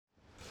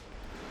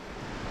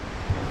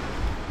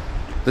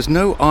There's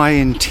no I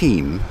in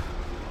team,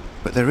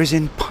 but there is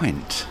in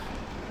pint.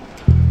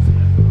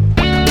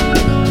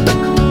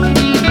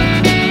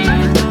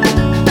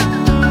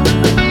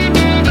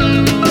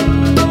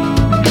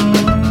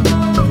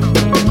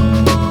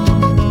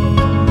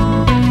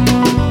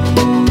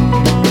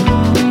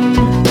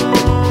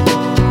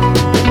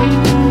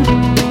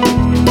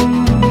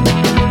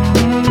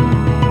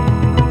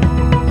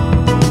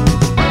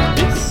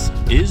 This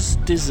is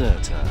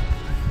Deserter.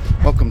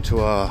 Welcome to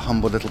our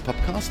humble little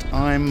podcast.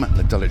 I'm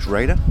the Dulwich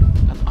Raider.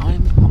 And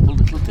I'm humble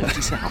little Dirty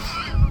South.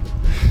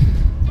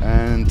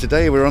 And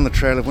today we're on the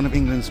trail of one of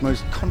England's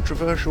most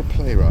controversial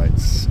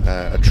playwrights,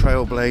 a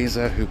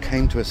trailblazer who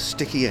came to a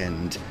sticky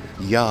end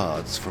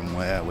yards from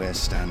where we're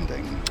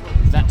standing.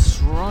 That's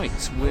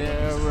right.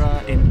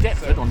 We're in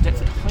Deptford, on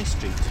Deptford High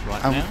Street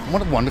right now.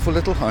 What a wonderful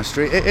little high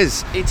street it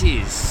is. It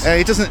is.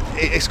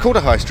 It's called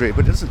a high street,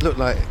 but it doesn't look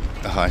like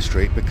a high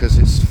street because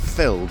it's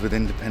filled with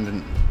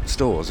independent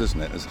stores,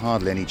 isn't it? There's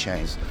hardly any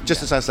chains.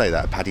 Just as I say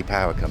that, Paddy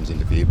Power comes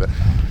into view, but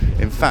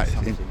in fact,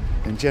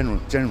 in general,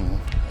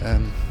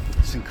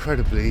 it's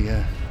incredibly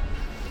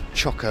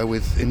chocker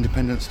with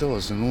independent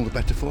stores, and all the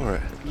better for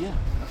it. Yeah,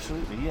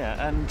 absolutely,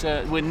 yeah.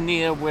 And we're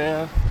near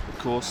where, of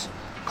course,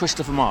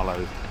 Christopher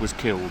Marlowe was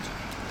killed,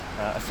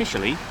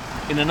 officially,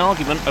 in an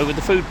argument over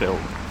the food bill.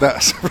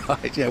 That's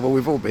right, yeah, well,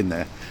 we've all been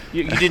there.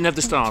 You didn't have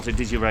the starter,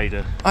 did you,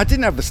 Raider? I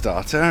didn't have the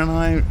starter, and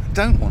I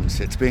don't want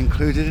it to be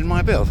included in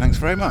my bill, thanks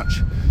very much.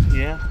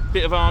 Yeah,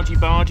 bit of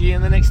argy-bargy,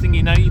 and the next thing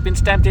you know, you've been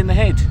stabbed in the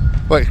head.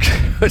 Well, it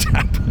could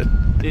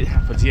happen. It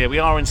happens, yeah. We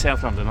are in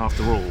South London,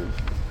 after all.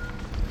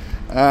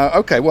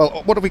 Okay,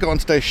 well, what have we got on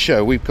today's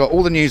show? We've got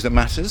all the news that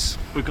matters.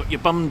 We've got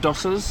your bum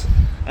dossers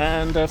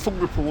and a full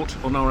report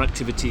on our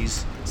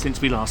activities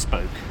since we last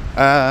spoke.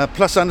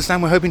 Plus, I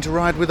understand we're hoping to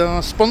ride with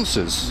our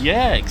sponsors.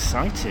 Yeah,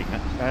 exciting.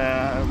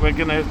 We're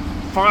going to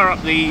fire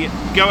up the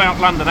Go Out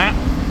London app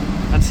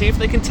and see if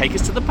they can take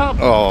us to the pub.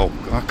 Oh,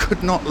 I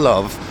could not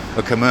love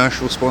a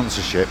commercial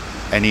sponsorship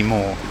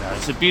anymore. No,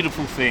 it's a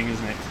beautiful thing,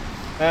 isn't it?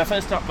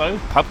 First up, though,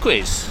 pub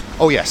quiz.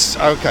 Oh, yes.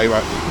 Okay,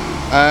 right.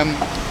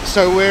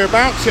 So we're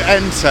about to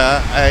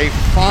enter a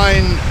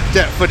fine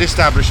Deptford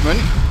establishment,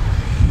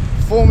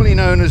 formerly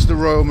known as the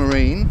Royal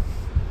Marine,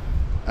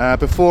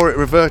 before it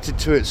reverted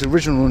to its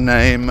original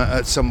name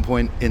at some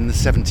point in the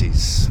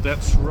 70s.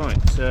 That's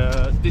right.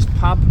 This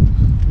pub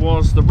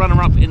was the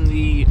runner-up in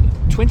the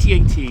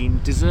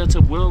 2018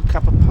 Deserter World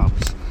Cup of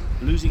Pubs,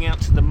 losing out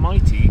to the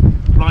mighty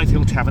Blythe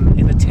Hill Tavern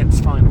in the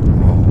 10th final.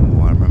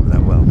 Oh, I remember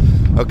that well.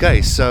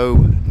 Okay, so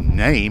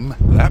name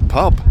that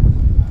pub.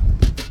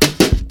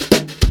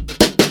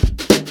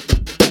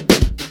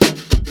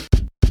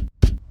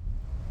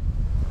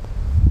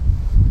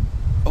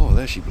 Oh,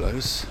 there she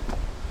blows.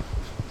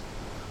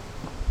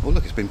 Oh,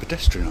 look, it's been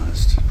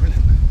pedestrianised.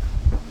 Brilliant.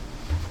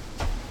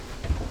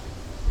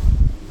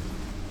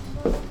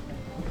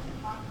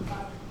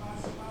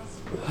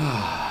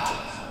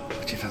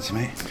 What do you fancy,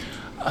 mate?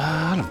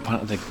 I'll have a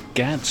pint of the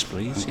Gads,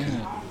 please. Okay.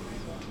 Yeah.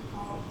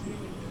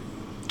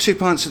 2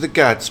 pints of the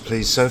Gads,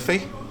 please,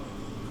 Sophie.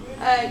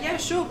 Yeah,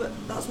 sure, but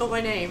that's not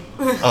my name.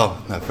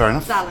 Oh, no, fair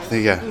enough. It's Alice.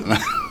 Yeah.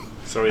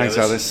 Sorry, Thanks,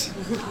 Alice.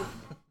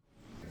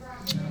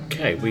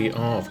 Okay, we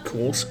are, of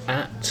course,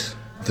 at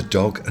The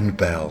Dog and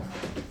Bell.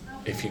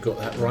 If you got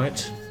that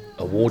right,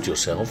 award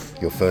yourself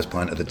Your first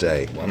pint of the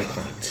day. 1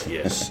 pint.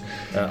 Yes,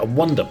 a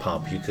wonder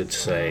pub, you could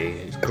say.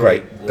 It's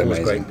Great, always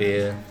amazing. Great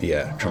beer.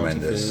 Yeah,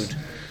 tremendous.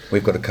 Food.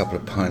 We've got a couple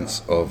of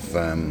pints of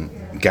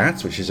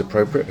Gads, which is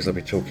appropriate because I'll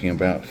be talking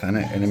about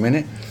Thanet in a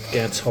minute.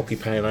 Gads Hoppy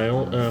Pale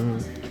Ale.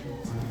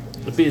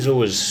 The beer's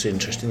always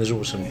interesting. There's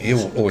always some Always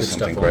good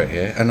something stuff great on.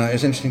 here. And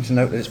it's interesting to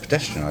note that it's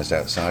pedestrianised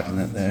outside and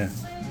that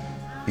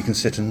you can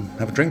sit and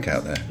have a drink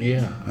out there.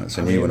 Yeah, That's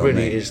a new one it on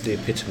really me. is the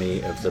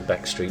epitome of the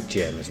backstreet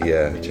gem, isn't it?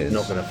 Yeah, I mean, it you're is.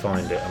 not going to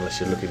find it unless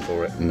you're looking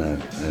for it. No,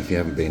 and if you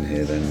haven't been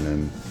here,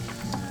 then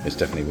it's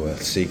definitely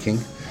worth seeking.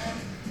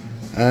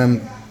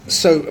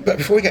 But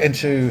before we get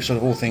into sort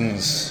of all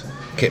things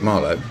Kit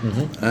Marlowe,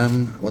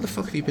 what the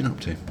fuck have you been up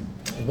to?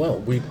 Well,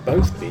 we've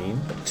both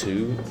been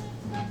to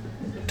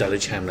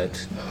Dulwich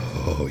Hamlet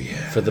Oh,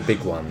 yeah. for the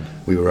big one.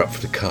 We were up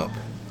for the cup.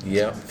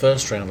 Yeah,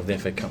 first round of the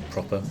FA Cup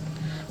proper.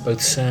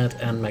 Both sad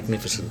and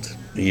magnificent.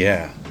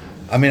 Yeah.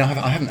 I mean, I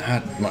haven't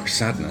had much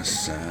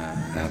sadness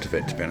out of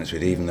it, to be honest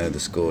with you, even though the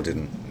score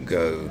didn't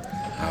go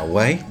our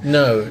way.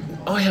 No,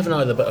 I haven't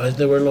either, but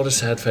there were a lot of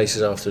sad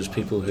faces afterwards,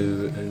 people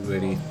who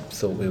really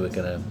thought we were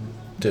going to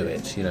do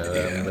it, you know.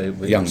 Yeah.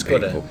 We Young just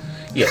got people.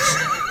 Yes,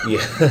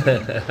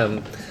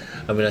 yeah.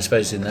 I mean, I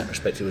suppose in that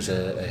respect it was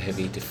a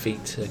heavy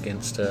defeat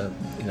against, a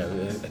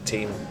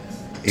team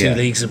two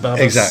leagues above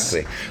us.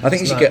 Exactly. I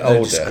think as you get No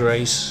older,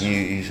 disgrace.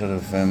 you sort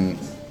of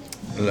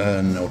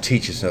learn or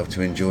teach yourself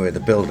to enjoy the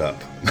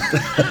build-up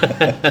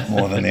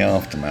more than the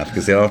aftermath,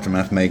 because the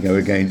aftermath may go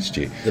against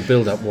you. The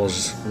build-up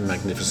was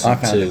magnificent.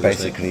 I found too, it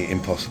basically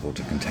impossible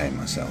to contain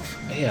myself.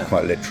 Yeah.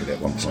 Quite literally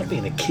at one It's like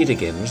point. being a kid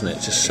again, wasn't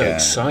it? Just so Yeah,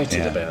 excited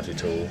yeah. about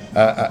it all.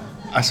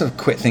 I sort of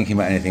quit thinking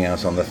about anything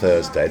else on the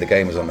Thursday. The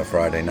game was on the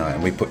Friday night,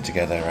 and we put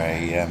together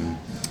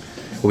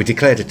Well, we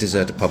declared a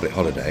deserted public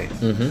holiday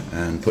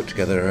and put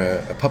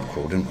together a pub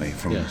crawl, didn't we?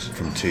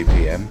 From 2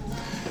 p.m.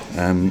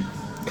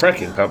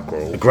 Cracking pub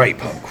crawl. A great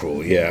pub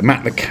crawl, yeah.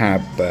 Matt the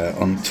Cab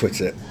on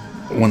Twitter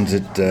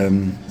wondered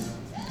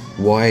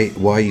why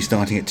are you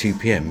starting at 2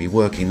 p.m? You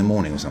working in the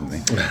morning or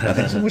something? I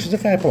think, which is a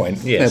fair point.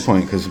 Yes. Fair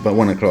point, because about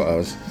 1 o'clock I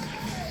was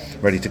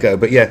ready to go.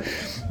 But yeah,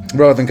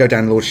 rather than go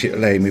down Lordship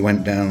Lane, we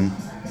went down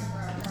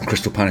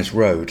Crystal Palace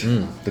Road,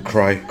 the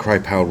Cry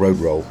Powell Road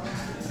Roll,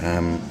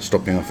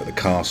 stopping off at the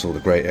Castle, the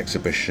Great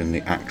Exhibition,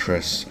 the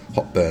Actress,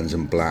 Hot Burns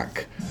and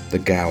Black, the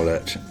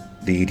Gowlet,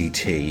 the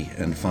EDT,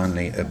 and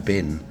finally a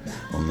bin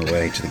on the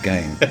way to the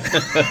game.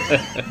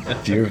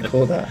 Do you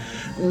recall that?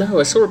 No,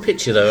 I saw a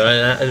picture though.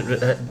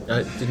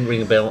 I didn't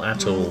ring a bell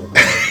at all.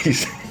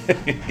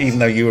 Even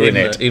though you were in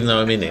it. Even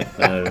though I'm in it.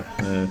 No.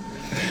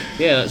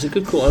 Yeah, it's a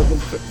good call.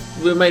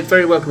 We were made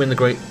very welcome in the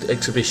Great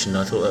Exhibition.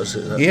 I thought that was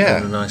a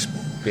nice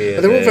beer.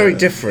 But they're all very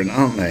different,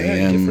 aren't they?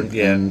 Very different,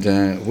 yeah. And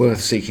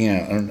worth seeking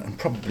out, and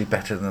probably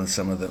better than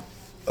some of the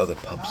other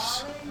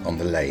pubs on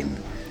the lane.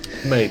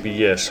 Maybe,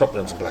 yes. Hot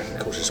Burns and Black, of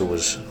course, is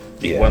always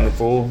Yeah,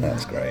 wonderful.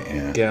 That's great,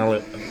 yeah.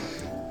 Gowlet.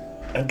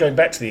 And going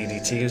back to the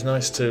EDT, it was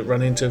nice to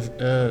run into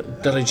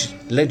Dulwich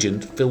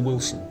legend Phil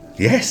Wilson.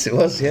 Yes, it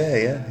was,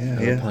 yeah.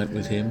 Have a pint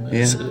with him.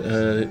 Yeah. It's,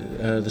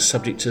 the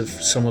subject of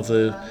some of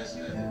the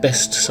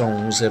best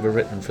songs ever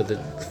written for the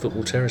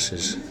football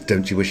terraces.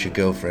 Don't You Wish Your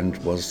Girlfriend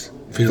was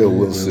Phil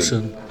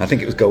Wilson. I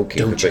think it was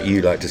Goalkeeper, Don't but you?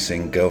 you like to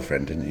sing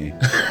Girlfriend, didn't you?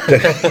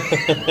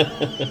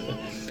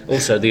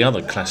 Also, the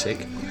other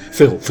classic,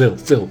 Phil.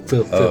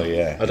 Oh,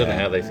 yeah. I don't know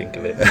how they think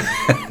of it.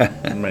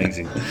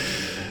 Amazing.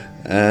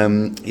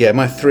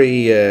 My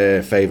three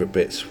favourite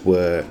bits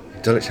were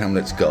Dulwich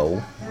Hamlet's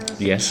goal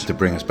Yes. to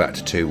bring us back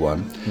to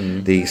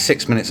 2-1, the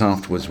 6 minutes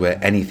afterwards where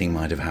anything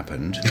might have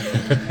happened,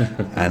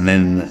 and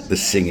then the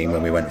singing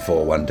when we went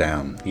 4-1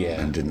 down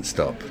and didn't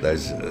stop.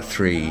 Those are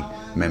three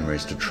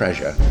memories to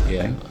treasure.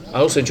 Yeah. I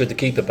also enjoyed the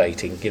keeper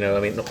baiting.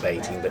 Not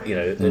baiting, but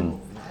the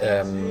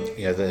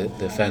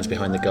fans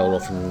behind the goal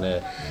often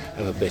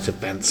have a bit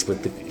of bants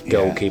with the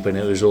goalkeeper, and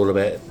it was all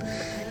about,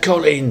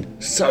 Colin,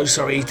 so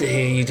sorry to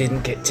hear you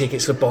didn't get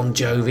tickets for Bon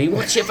Jovi.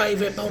 What's your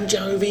favourite Bon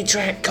Jovi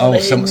track,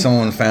 Colin? Oh,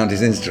 someone found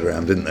his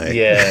Instagram, didn't they?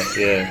 Yeah.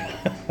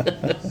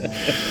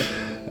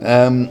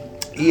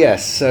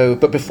 Yes, so,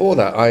 but before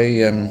that,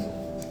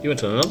 You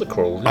went on another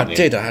crawl, didn't you? I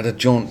did. I had a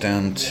jaunt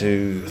down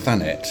to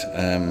Thanet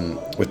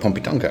with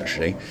Pompey Dunk,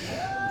 actually,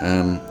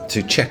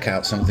 to check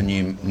out some of the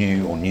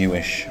new or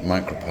newish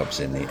micropubs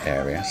in the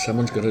area.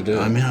 Someone's got to do it.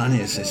 I mean,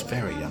 it's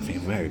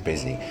very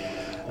busy.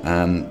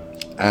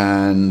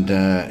 As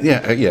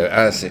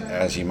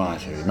you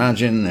might have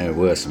imagined, there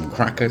were some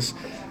crackers.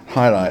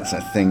 Highlights, I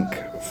think,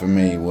 for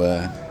me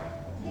were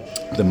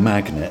the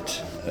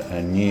Magnet,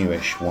 a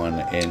newish one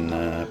in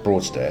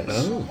Broadstairs.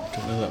 Oh,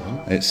 don't know that one.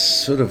 It's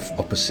sort of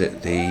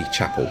opposite the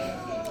chapel.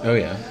 Oh,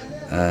 yeah.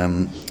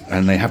 And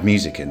they have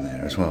music in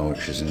there as well,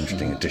 which is an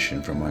interesting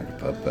addition from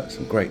Micropub. But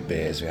some great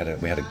beers. We had a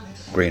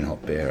green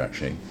hop beer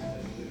actually,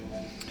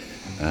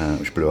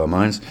 which blew our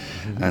minds,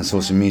 and saw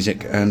some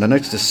music. And I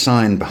noticed a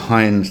sign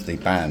behind the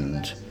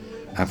band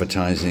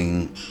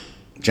advertising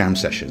jam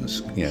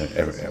sessions.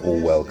 All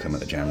welcome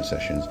at the jam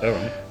sessions. All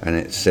right. And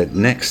it said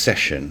next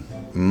session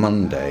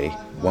Monday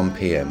 1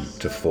 p.m.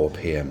 to 4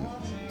 p.m.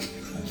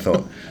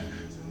 Thought,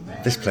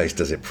 this place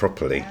does it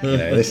properly.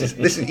 This is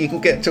you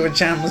can get to a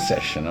jam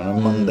session on a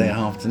Monday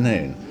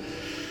afternoon.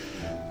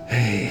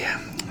 Hey,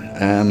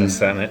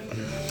 That's it.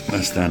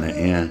 that's done it.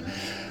 Yeah.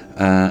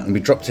 And we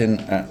dropped in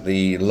at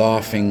the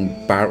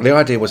Laughing Barrel. The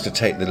idea was to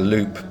take the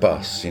loop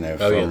bus, from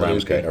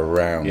Ramsgate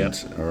around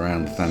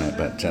Thanet.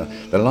 But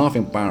the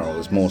Laughing Barrel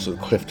is more sort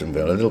of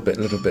Cliftonville, a little bit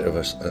of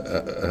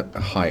a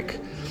hike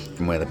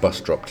from where the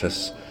bus dropped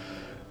us.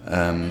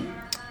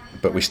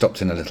 But we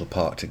stopped in a little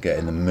park to get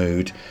in the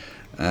mood,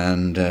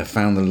 and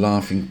found the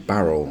Laughing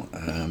Barrel,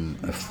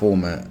 a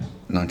former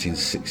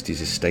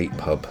 1960s estate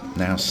pub,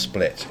 now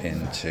split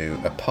into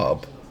a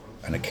pub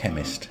and a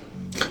chemist.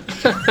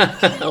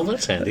 Oh,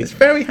 that's handy. It's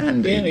very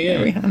handy. Yeah.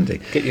 Very handy.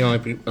 Get your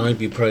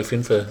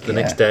ibuprofen for the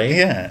next day.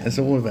 Yeah, it's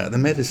all about the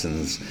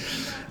medicines.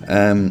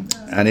 And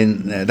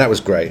in that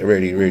was great, a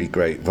really, really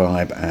great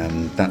vibe.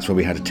 And that's where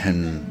we had a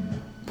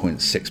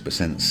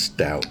 10.6%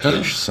 stout,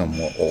 which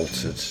somewhat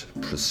altered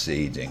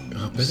proceedings.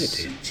 I bet it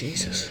did.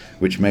 Jesus.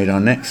 Which made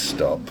our next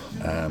stop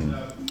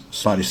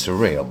slightly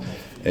surreal.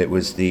 It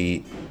was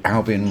the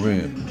Albion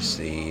Rooms,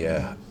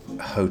 the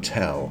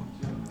hotel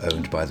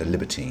owned by the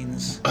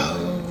Libertines.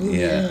 Oh,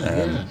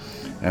 yeah.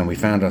 And we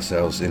found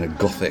ourselves in a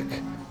Gothic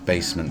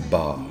basement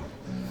bar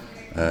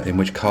in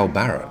which Carl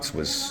Barrett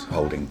was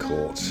holding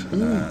court.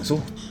 It's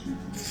all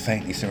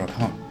faintly so I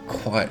can't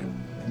quite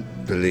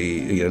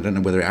believe, I don't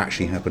know whether it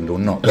actually happened or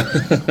not.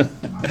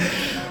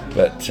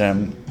 But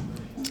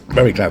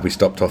very glad we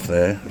stopped off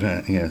there.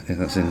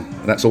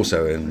 That's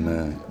also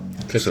in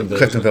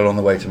Cliftonville on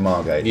the way to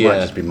Margate. It might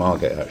just be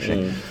Margate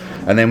actually.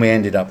 And then we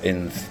ended up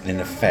in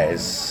the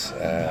Fez,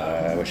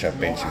 which I've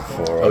been to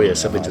before. Oh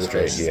yes, I've been to the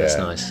Fez. Yeah, that's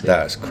nice. Yeah.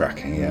 That's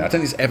cracking. Yeah, I don't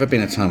think there's ever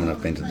been a time when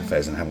I've been to the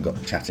Fez and haven't got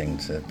chatting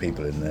to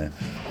people in there.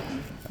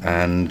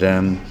 And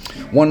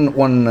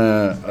one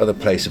other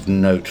place of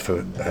note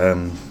for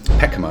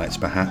Peckhamites,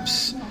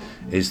 perhaps,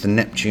 is the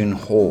Neptune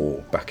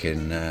Hall back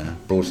in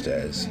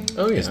Broadstairs.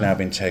 Oh, yeah. It's now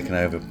been taken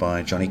over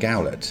by Johnny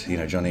Gowlett. You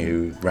know, Johnny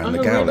who ran the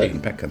Oh, Gowlett really? in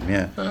Peckham,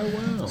 yeah. Oh,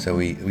 wow. So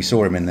we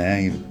saw him in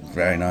there. He was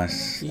very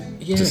nice Yeah,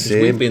 to 'cause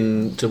see we've him.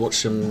 been to watch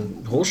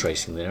some horse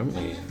racing there, haven't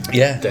we?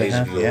 Yeah, we Days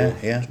have, of yore.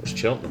 yeah. It was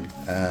Cheltenham.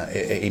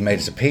 He made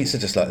us a pizza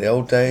just like the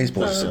old days,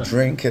 bought us a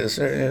drink. It was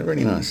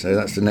really nice. So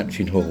that's the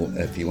Neptune Hall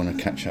if you want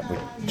to catch up with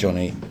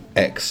Johnny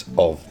X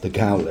of the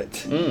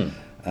Gowlett.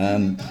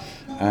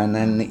 And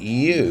then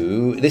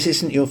this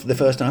isn't the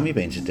first time you've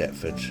been to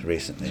Deptford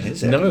recently,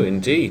 is it? No,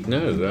 indeed,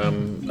 no.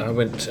 I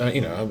went, I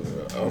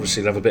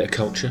obviously love a bit of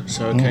culture,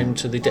 so I came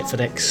to the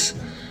Deptford X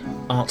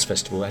Arts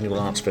Festival, annual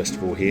arts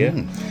festival here.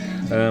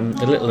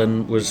 The little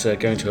one was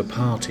going to a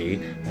party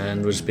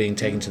and was being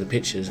taken to the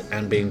pictures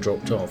and being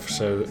dropped off.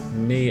 So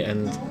me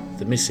and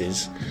the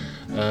missus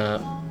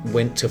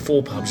went to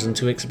 4 pubs and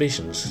 2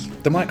 exhibitions.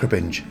 The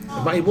Microbinge.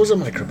 But it was a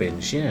micro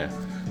binge, yeah.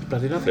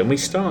 Bloody lovely. And we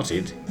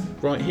started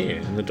right here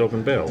in the Dog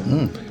and Bell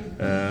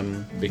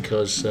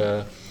because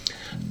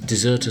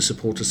Deserter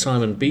supporter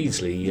Simon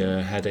Beasley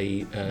had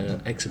a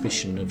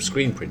exhibition of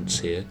screen prints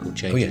here called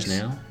Changes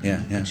yes. Now, Yeah.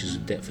 which is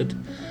in Deptford.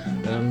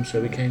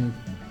 So we came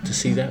to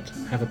see that,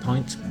 have a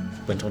pint,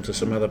 went on to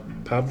some other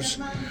pubs,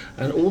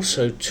 and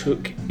also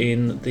took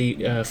in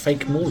the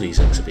Fake Morley's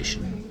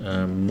exhibition,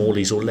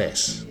 Morley's or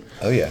Less.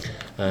 Oh yeah.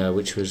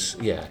 Which was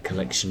a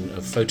collection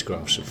of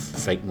photographs of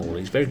fake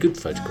Morleys, very good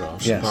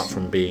photographs, Yes. apart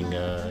from being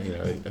a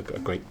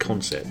great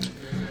concept.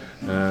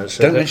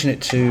 Don't mention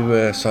it to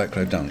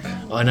Cyclo Dunk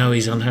I know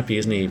he's unhappy,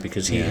 isn't he?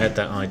 Because he had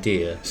that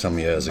idea. some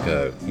years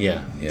ago.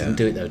 Yeah, Yeah. didn't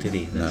do it though, did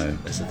he? No.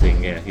 That's the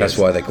thing. Yeah, That's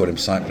why they called him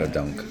Cyclo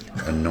Dunk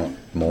and not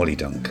Morley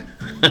Dunk.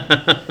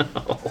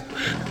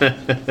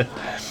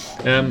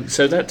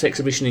 So that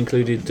exhibition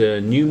included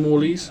new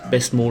Morleys,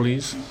 best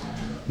Morleys,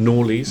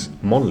 Norleys,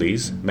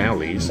 Monleys,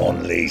 Mowleys,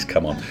 Monleys,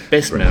 come on.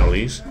 best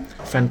Mowleys,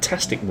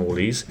 fantastic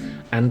Morleys,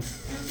 and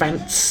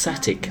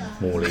fantastic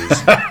Morleys.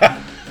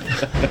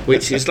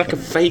 Which is like a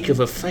fake of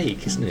a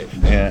fake, isn't it?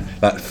 Yeah,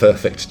 that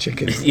perfect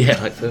chicken. Yeah,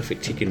 like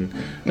perfect chicken.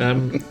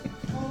 On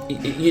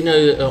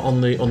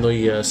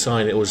the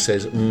sign it always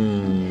says,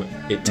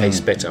 it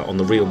tastes better on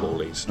the real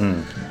Morleys.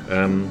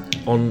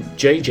 On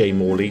JJ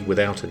Morley,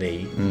 without an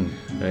E,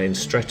 in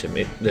Streatham,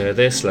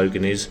 their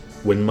slogan is,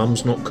 when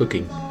mum's not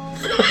cooking.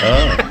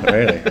 Oh,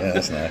 really? Yeah,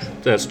 that's nice.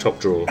 That's top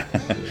drawer.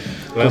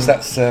 Of course,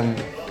 that's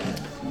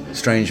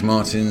Strange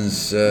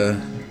Martin's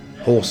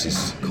horse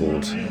is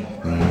called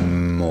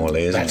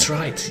Morley, isn't That's it?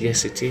 right,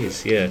 yes it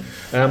is, yeah.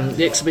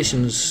 The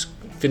exhibition's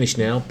finished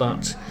now,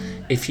 but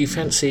if you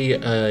fancy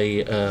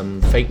a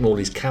Fake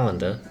Morley's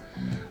calendar,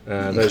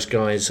 those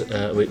guys,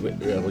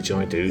 which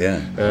I do,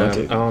 Yeah, I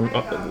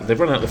do. they've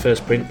run out the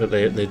first print, but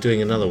they're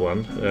doing another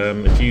one.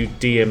 If you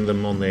DM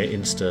them on their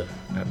Insta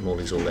at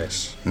Morley's or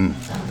Less,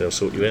 they'll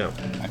sort you out.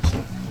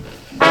 Excellent.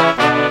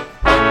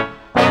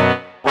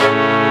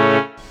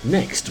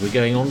 Next, we're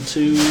going on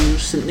to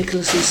St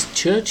Nicholas's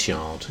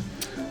Churchyard,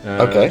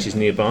 Okay. which is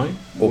nearby.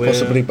 Or We're-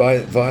 possibly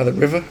via the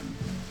river,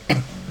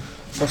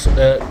 via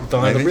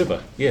the Maybe. river,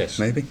 yes.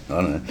 maybe? I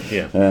don't know.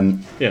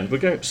 Yeah.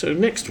 Yeah, so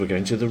next we're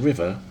going to the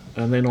river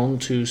and then on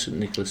to St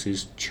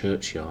Nicholas's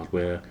Churchyard,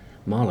 where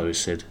Marlowe is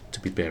said to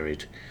be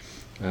buried.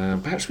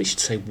 Perhaps we should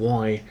say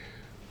why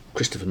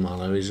Christopher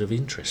Marlowe is of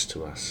interest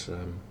to us.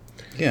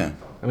 Yeah.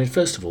 I mean,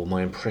 first of all,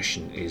 my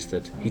impression is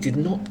that he did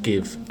not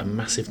give a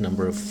massive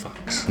number of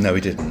fucks. No,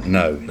 he didn't.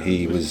 No,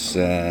 he was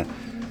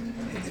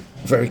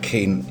very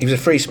keen. He was a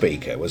free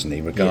speaker, wasn't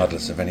he?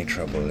 Regardless of any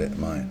trouble it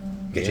might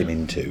get him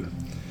into.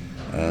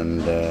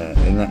 And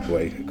in that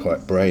way,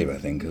 quite brave, I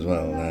think, as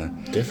well.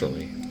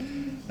 Definitely.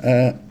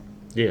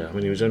 Yeah, I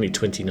mean, he was only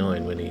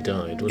 29 when he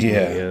died, wasn't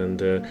Yeah. he?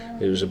 And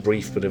it was a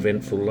brief but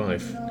eventful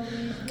life.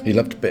 He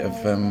loved a bit of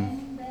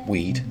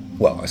weed.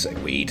 Well, I say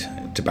weed,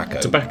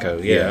 tobacco. Tobacco,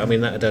 yeah. I mean,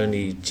 that had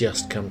only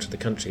just come to the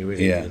country,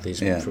 really, Yeah, with his,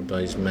 yeah.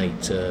 by his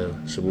mate, Sir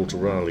Walter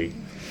Raleigh.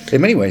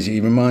 In many ways, he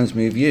reminds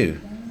me of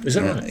you. Is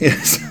that right?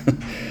 Yes.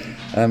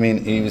 I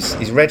mean,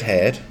 he's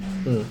red-haired,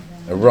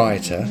 a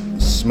writer,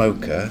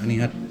 smoker, and he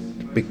had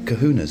big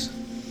kahunas.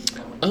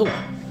 Oh,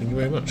 thank you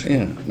very much.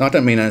 Yeah. No, I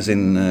don't mean as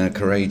in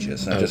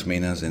courageous. I just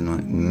mean as in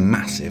like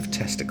massive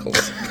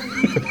testicles.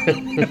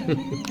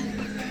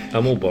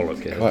 I'm all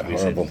bollock, yeah. Quite as we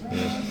said. horrible.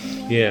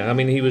 Yeah, I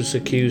mean, he was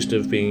accused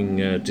of being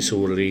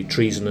disorderly,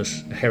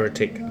 treasonous, a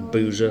heretic, a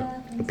boozer,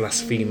 a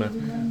blasphemer,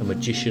 a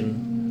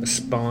magician, a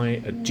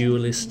spy, a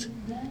duelist,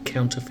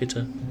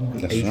 counterfeiter,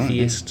 That's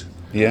atheist,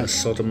 right, yeah. a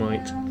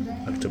sodomite,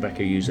 a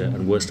tobacco user,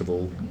 and worst of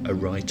all, a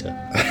writer.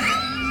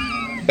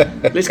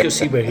 Let's go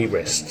see where he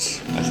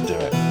rests. Let's do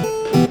it.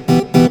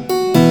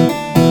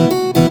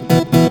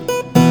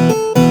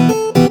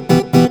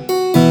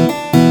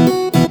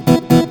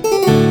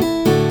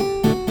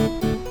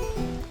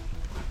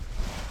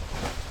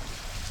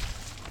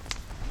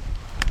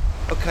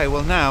 Okay,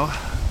 well now,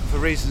 for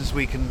reasons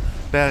we can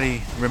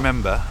barely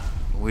remember,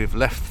 we've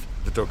left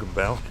the Dog and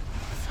Bell.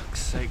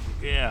 Fuck's sake,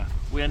 yeah.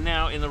 We are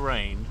now in the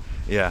rain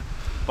Yeah.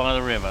 by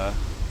the river,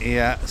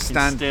 Yeah,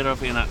 instead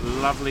of in that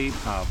lovely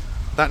pub.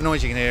 That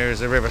noise you can hear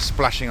is a river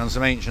splashing on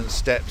some ancient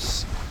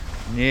steps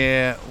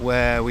near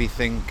where we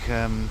think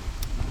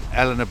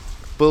Eleanor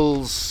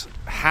Bull's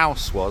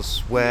house was,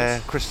 where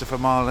Yes. Christopher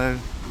Marlowe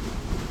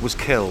was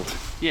killed.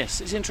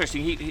 Yes, it's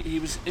interesting. He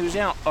was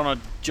out on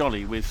a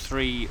jolly with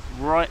 3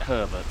 Wright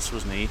Herberts,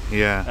 wasn't he?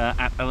 Yeah.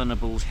 At Eleanor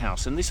Bull's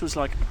house, and this was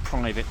like a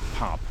private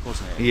pub,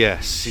 wasn't it?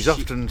 Yes, he's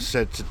often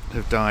said to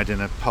have died in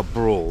a pub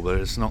brawl, but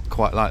it's not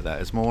quite like that.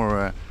 It's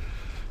more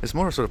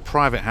a sort of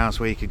private house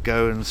where you could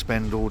go and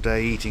spend all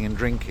day eating and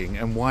drinking.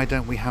 And why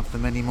don't we have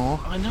them anymore?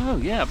 I know,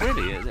 yeah,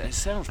 really. It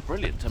sounds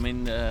brilliant. I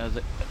mean,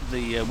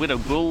 the Widow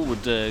Bull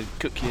would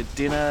cook you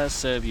dinner,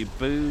 serve you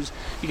booze.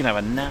 You can have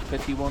a nap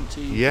if you want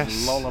to. You Yes.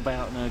 can loll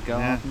about in her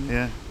garden.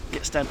 Yeah.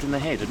 Get stabbed in the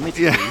head,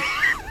 admittedly. Yeah.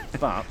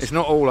 But It's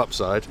not all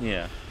upside.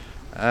 yeah.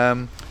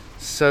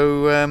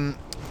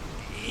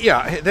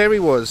 Yeah, there he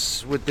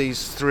was with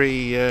these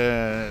 3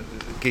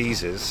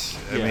 geezers.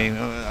 I Yeah.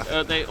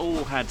 mean, They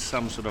all had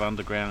some sort of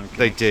underground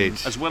They connection,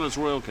 did. as well as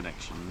royal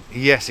connection.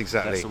 yes,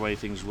 exactly. That's the way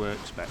things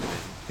worked back then.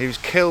 He was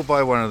killed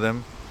by one of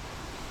them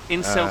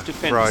In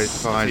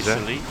self-defence, Pfizer.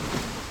 officially,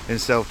 in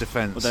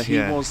self-defence. although he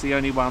was the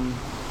only one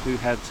who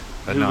A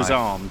was knife.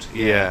 armed.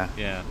 Yeah.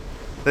 Yeah.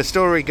 The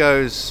story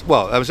goes,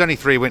 well, there was only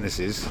 3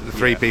 witnesses, the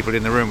 3 Yeah. people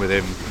in the room with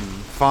him.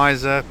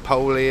 Pfizer,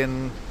 Poley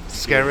and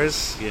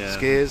Skerers. Yeah.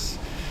 Skiers.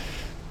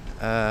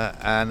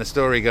 And the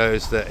story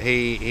goes that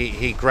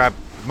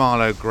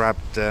Marlowe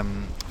grabbed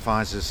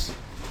Pfizer's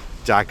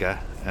dagger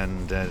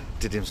and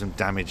did him some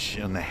damage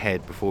on the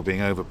head before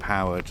being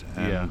overpowered,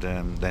 and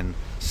then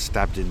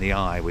stabbed in the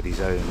eye with his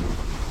own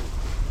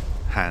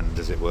hand,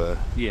 as it were.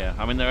 Yeah,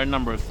 I mean, there are a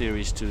number of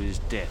theories to his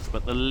death,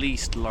 but the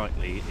least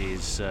likely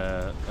is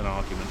an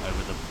argument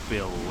over the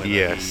bill,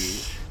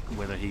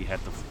 whether he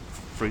had the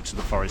fruits of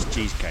the forest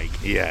cheesecake.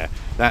 Yeah,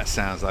 that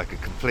sounds like a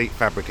complete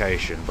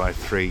fabrication by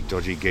 3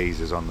 dodgy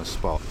geezers on the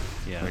spot,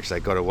 Yeah. which they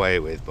got away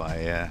with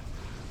by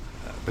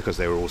because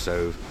they were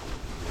also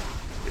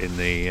in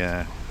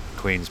the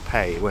Queen's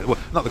pay. Well,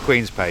 not the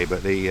Queen's pay,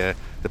 but the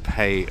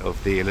pay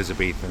of the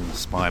Elizabethan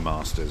spy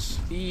masters.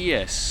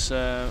 Yes,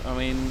 I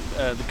mean,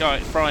 the guy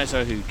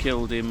Fraser who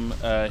killed him,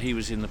 he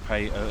was in the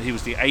pay. He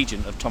was the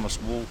agent of Thomas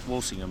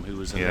Walsingham, who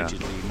was Yeah.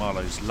 allegedly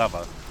Marlowe's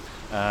lover,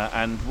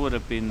 and would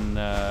have been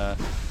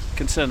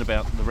concerned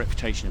about the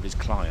reputation of his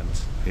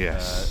client,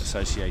 Yes.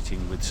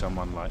 associating with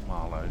someone like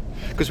Marlowe.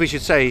 Because we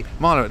should say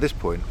Marlowe at this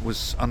point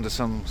was under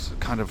some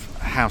kind of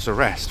house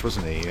arrest,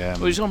 wasn't he? Well,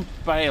 he was on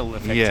bail,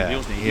 effectively, Yeah,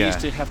 wasn't he? He yeah. used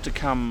to have to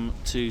come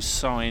to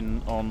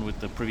sign on with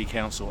the Privy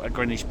Council at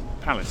Greenwich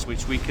Palace,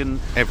 which we can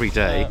Every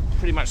day.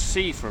 pretty much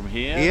see from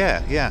here.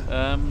 Yeah.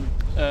 And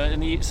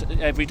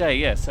every day,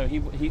 yeah. So he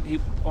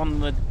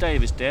on the day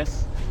of his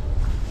death,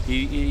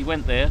 he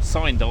went there,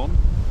 signed on,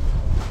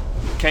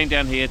 came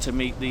down here to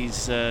meet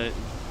these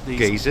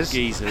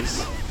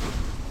geezers.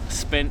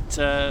 Spent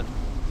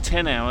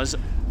 10 hours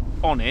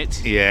on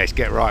it. Yes,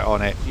 get right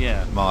on it,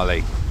 Yeah.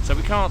 Marley. So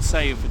we can't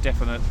say for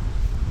definite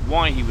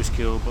why he was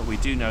killed, but we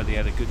do know they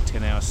had a good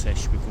 10-hour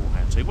sesh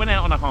beforehand. So he went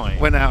out on a high.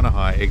 Went out on a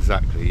high,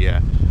 exactly, yeah.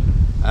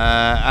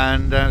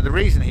 And the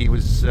reason he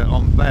was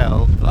on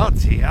bail,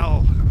 bloody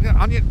hell,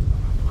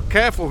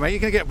 careful, mate, you're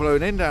going to get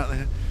blown in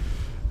down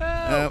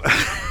there.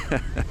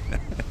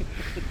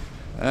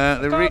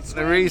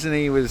 The reason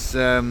he was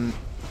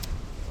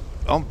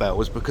on bail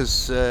was because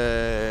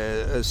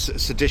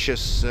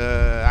seditious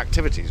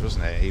activities,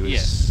 wasn't it? He was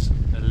Yes,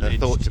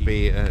 thought to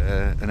be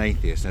an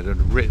atheist and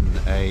had written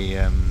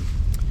a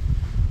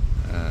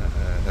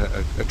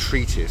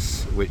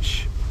treatise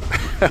which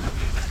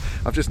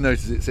I've just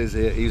noticed it says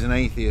here he was an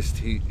atheist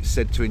who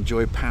said to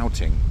enjoy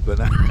pouting, but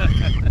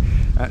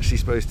actually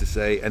supposed to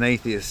say an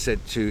atheist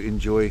said to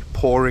enjoy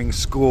pouring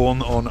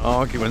scorn on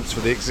arguments for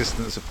the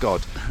existence of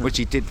God, which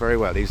he did very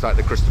well. He was like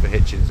the Christopher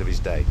Hitchens of his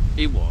day.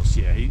 He was,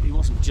 yeah. He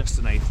wasn't just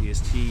an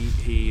atheist.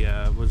 He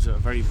was a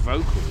very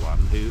vocal one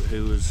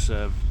who was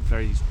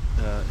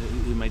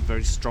who made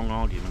very strong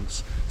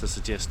arguments to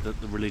suggest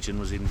that the religion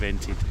was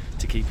invented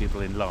to keep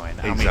people in line.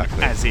 Exactly. I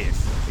mean, as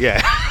if.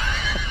 Yeah.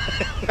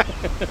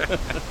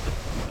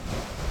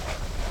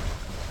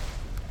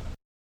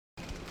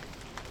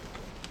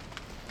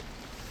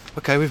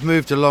 Okay, we've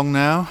moved along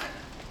now.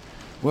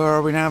 Where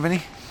are we now,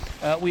 Vinny?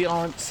 We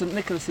are at St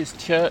Nicholas's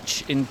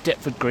Church in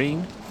Deptford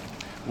Green,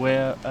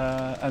 where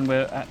and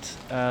we're at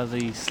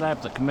the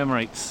slab that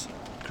commemorates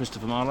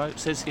Christopher Marlowe. It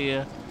says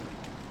here,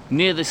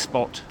 near this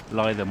spot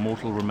lie the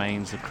mortal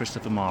remains of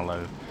Christopher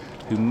Marlowe,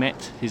 who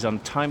met his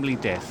untimely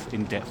death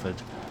in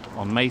Deptford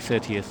on May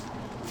 30th,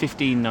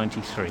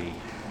 1593.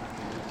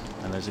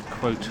 And there's a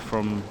quote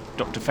from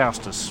Dr.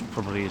 Faustus,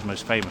 probably his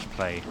most famous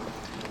play.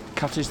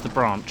 Cut is the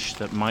branch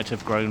that might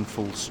have grown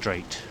full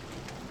straight.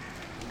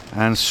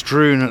 And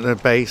strewn at the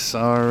base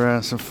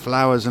are some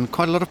flowers and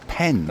quite a lot of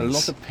pens. A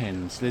lot of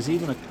pens. There's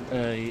even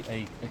a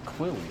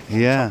quill on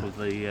Yeah. top of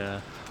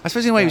the... I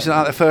suppose in a way he was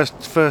like the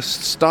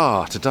first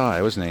star to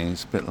die, wasn't he?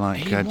 It's a bit like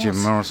He Jim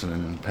was. Morrison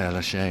in Père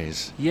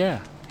Lachaise.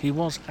 Yeah, he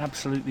was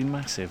absolutely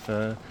massive.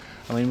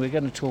 I I mean, we're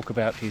going to talk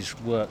about his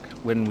work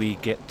when we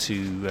get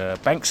to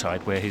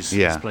Bankside, where his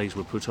displays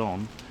were put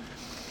on.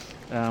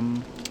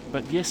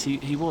 But yes,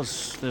 he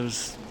was. There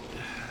was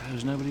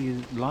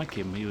nobody like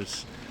him. He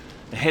was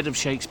ahead of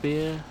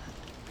Shakespeare.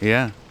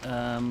 Yeah.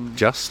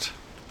 Just.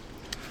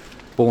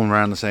 Born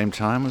around the same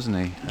time, wasn't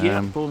he?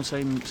 Yeah, born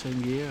same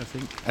year, I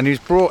think. And he was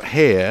brought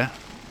here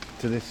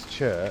to this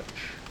church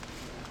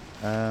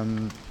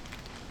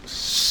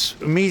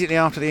immediately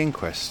after the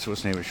inquest,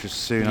 wasn't he? Which was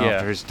soon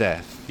after his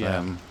death.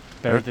 Yeah.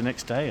 Buried the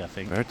next day, I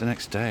think. Buried the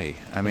next day.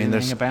 I mean,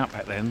 there's about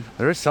back then.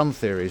 There is some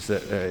theories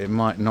that it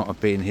might not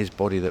have been his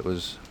body that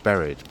was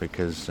buried,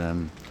 because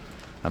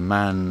a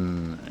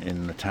man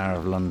in the Tower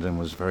of London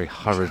was very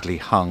hurriedly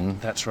hung.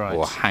 That's right.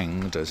 Or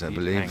hanged, as I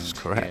believe is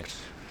correct.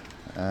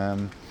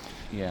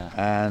 Yes.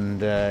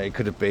 And it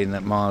could have been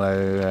that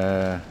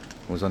Marlowe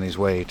was on his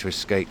way to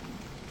escape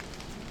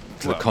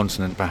to the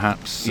continent,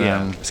 perhaps.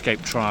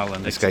 Escape trial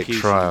and escape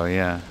execution.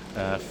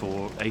 Trial,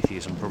 for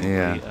atheism, probably.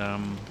 Yeah.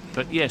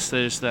 But yes,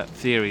 there's that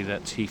theory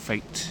that he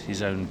faked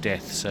his own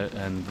death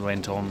and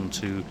went on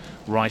to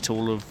write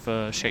all of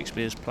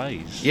Shakespeare's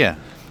plays. Yeah.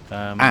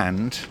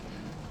 And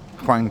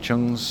Huang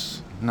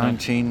Chung's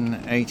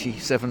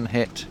 1987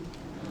 hit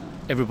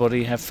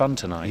Everybody Have Fun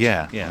Tonight.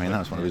 Yeah. I mean, that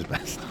was one of his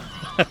best.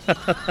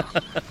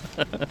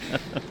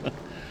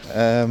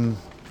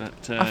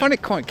 I find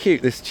it quite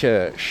cute, this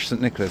church, St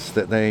Nicholas,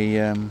 that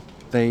their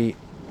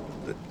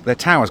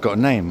tower's got a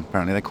name.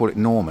 Apparently, they call it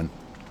Norman.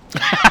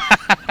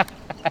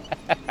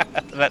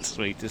 That's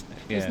sweet, isn't it?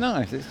 Yeah. It's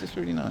nice. It's just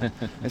really nice.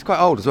 It's quite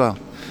old as well.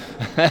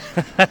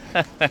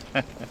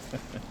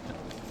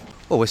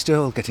 Well, we're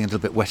still getting a little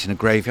bit wet in a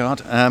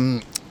graveyard,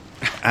 and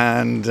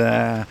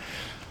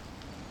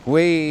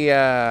we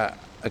are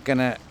going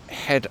to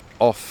head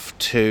off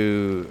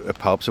to a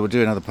pub. So we'll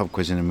do another pub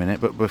quiz in a minute.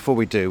 But before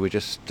we do, we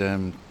just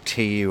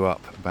tee you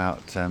up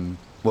about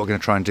what we're going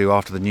to try and do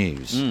after the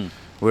news.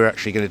 We're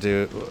actually going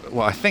to do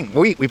what I think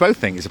we both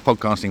think is a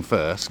podcasting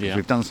first, because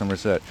we've done some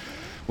research.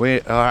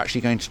 We are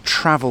actually going to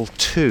travel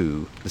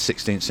to the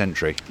 16th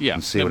century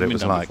and see what it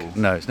was like. Before.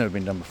 No, it's never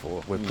been done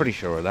before. We're pretty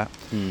sure of that.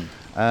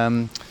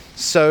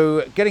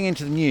 So, getting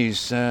into the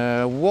news,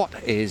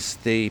 what is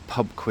the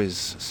pub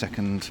quiz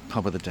second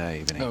pub of the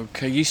day, Vinny?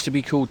 Okay, used to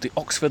be called the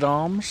Oxford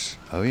Arms.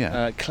 Oh,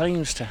 yeah.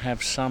 Claims to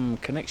have some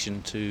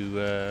connection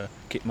to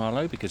Kit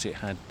Marlowe, because it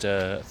had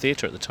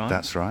theatre at the time.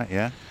 That's right,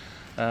 yeah.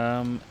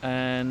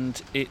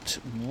 And it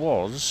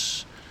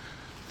was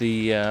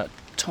the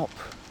top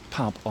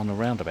pub on a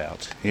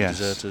roundabout. Yes.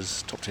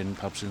 Deserters' top 10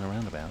 pubs in a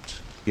roundabout.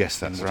 Yes,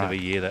 that's whatever right.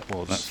 year that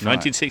was. That's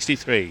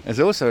 1963. Right. There's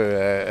also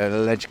an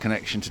alleged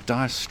connection to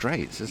Dire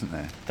Straits, isn't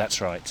there?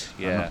 That's right,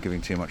 yeah. I'm not giving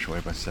too much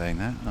away by saying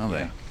that, are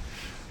they?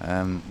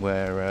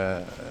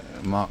 Where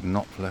Mark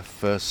Knopfler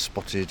first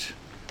spotted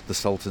the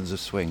Sultans of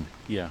Swing.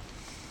 Yeah.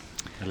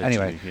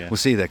 Anyway, we'll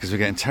see you there, because we're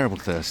getting terrible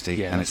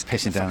thirsty, and it's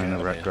pissing down in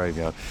a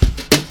graveyard.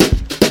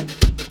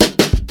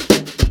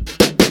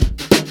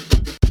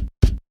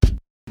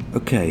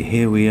 Okay,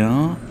 here we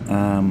are.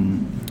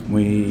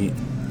 We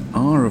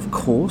are, of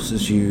course,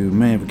 as you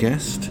may have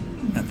guessed,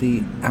 at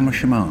the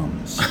Amersham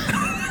Arms.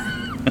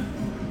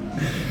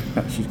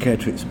 Perhaps you'd care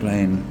to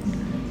explain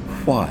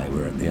why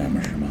we're at the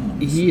Amersham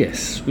Arms.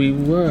 Yes, we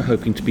were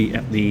hoping to be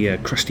at the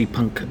crusty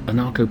punk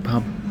anarcho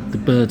pub, the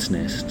Bird's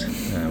Nest,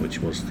 which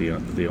was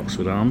the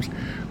Oxford Arms,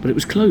 but it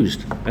was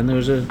closed, and there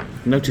was a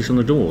notice on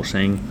the door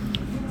saying,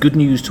 "Good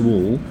news to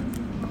all,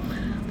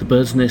 the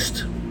Bird's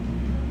Nest,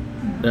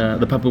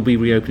 the pub will be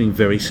reopening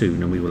very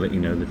soon, and we will let you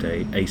know the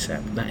day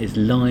ASAP." That is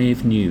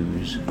live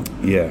news.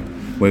 Yeah,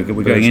 we're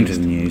going into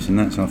the news, and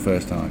that's our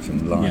first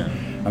item, live. Yeah.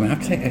 I mean, I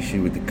have to take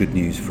issue with the good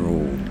news for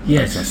all.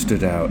 Yes. As I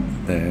stood out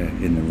there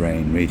in the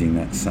rain reading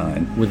that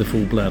sign. With a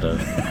full bladder.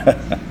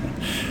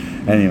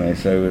 Anyway,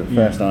 so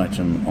first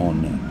item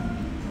on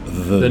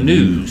the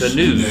news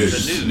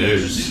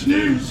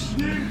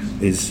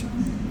is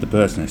the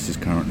Bird's Nest is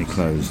currently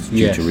closed,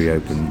 due to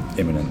reopen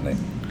imminently.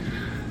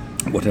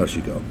 What else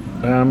you got?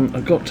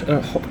 I've got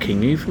Hop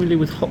King. Are you familiar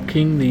with Hop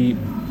King, the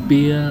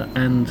beer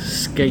and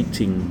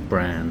skating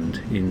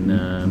brand in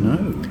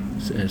no.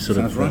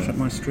 Sounds right up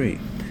my street.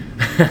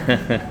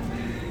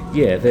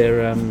 Yeah,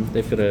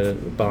 they've got a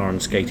bar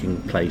and skating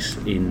place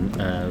in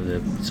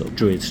the sort of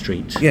Druid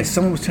Street. Yes,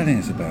 someone was telling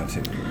us about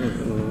it,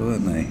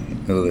 weren't they?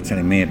 Well, they're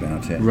telling me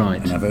about it.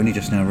 Right. And I've only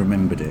just now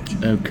remembered it.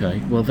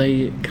 Okay. Well,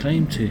 they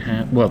claim to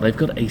have... Well, they've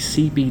got a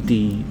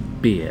CBD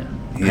beer,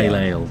 pale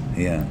ale.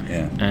 Yeah.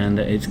 And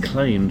it's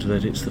claimed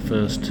that it's the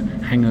first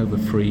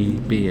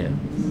hangover-free beer.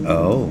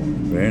 Oh,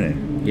 really?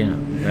 Yeah.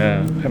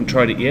 Haven't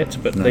tried it yet,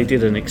 but they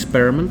did an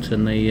experiment,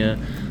 and they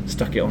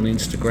stuck it on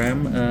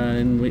Instagram,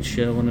 in which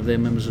one of their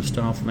members of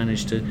staff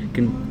managed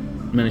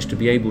to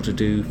be able to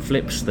do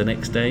flips the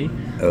next day.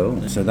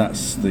 Oh, so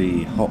that's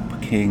the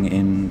Hop King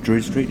in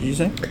Druid Street, did you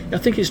say? I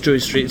think it's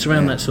Druid Street. It's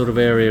around that sort of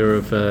area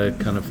of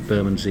kind of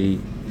Bermondsey,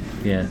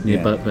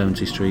 near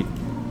Bermondsey Street.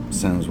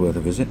 Sounds worth a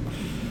visit.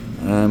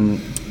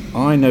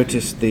 I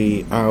noticed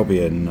the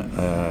Albion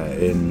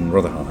in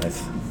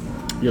Rotherhithe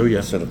Oh,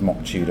 yeah. Sort of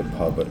Mock Tudor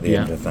pub at the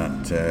Yeah. end of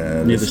that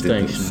Near the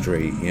listed station.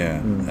 street.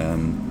 Yeah,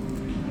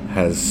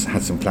 has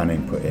had some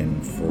planning put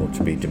in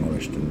to be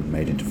demolished and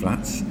made into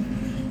flats.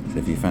 So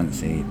if you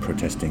fancy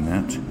protesting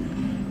that,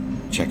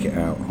 check it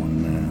out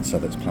on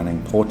Southwark's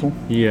planning portal.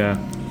 Yeah.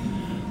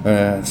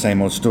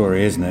 Same old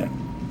story, isn't it?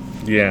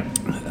 Yeah.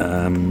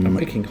 I'm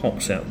picking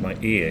hops out of my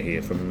ear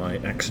here from my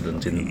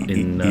accident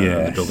in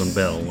the Dog and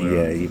Bell.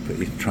 Yeah, you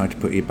tried to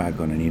put your bag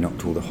on and you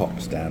knocked all the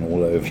hops down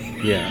all over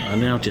you. Yeah, I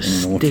now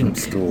just An autumn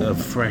stink storm.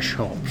 of fresh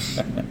hops.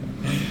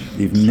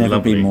 You've never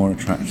lovely. been more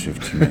attractive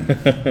to me.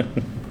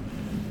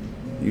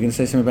 You going to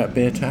say something about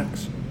beer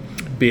tax?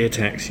 Beer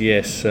tax,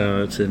 yes.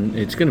 It's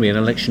going to be an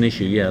election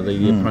issue. Yeah, the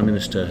Prime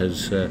Minister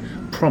has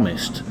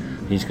promised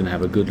he's going to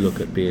have a good look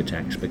at beer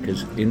tax,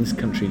 because in this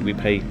country we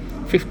pay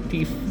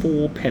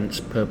 54 pence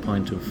per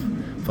pint of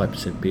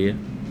 5% beer,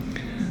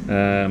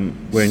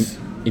 where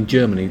in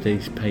Germany they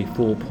pay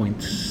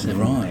 4.7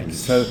 Right. pence.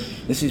 So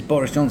this is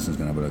Boris Johnson's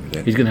going to have a look at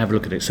it. He's going to have a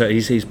look at it. So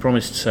he's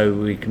promised, so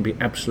we can be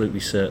absolutely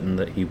certain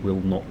that he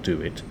will not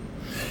do it.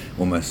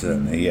 Almost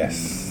certainly,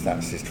 yes.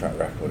 That's his track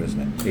record, isn't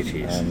it? It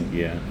is,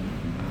 yeah.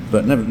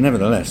 But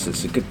nevertheless,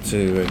 it's good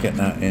to get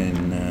that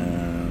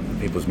in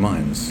people's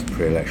minds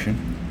pre-election.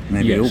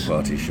 Maybe Yes. all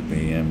parties should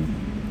be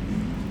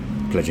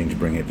pledging to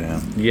bring it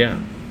down. Yeah.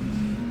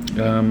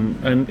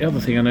 And the other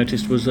thing I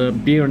noticed was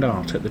beer and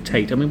art at the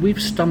Tate. I mean,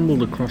 we've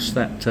stumbled across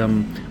that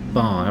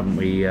bar, haven't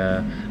we,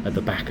 at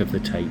the back of the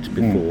Tate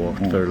before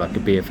for like a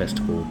beer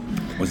festival.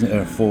 Wasn't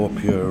there a 4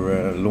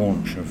 Pure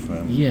launch of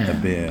a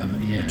beer,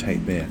 yeah. a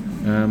Tate beer?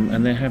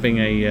 And they're having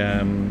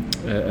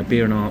a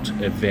beer and art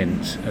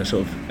event, a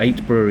sort of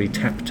 8 brewery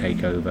tap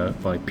takeover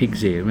by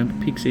Pig's Ear.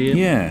 Remember Pig's Ear?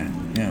 Yeah.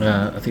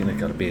 I think they've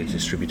got a beer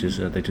distributors.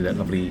 They do that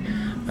lovely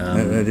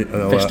I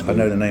festival.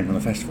 know the name from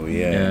the festival.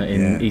 Yeah,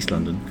 in East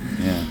London.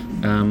 Yeah.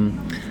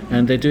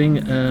 And they're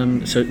doing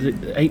so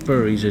the 8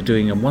 breweries are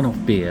doing a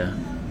one-off beer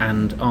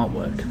and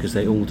artwork, because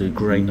they all do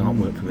great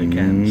artwork for their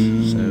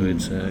cans. So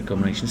it's a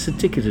combination. It's a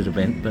ticketed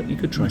event, but you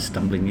could try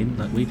stumbling in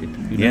like we did.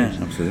 Who knows?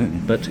 Absolutely.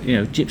 But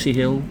Gypsy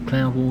Hill,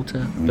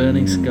 Cloudwater,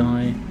 Burning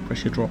Sky,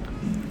 Pressure Drop.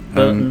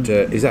 And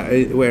is that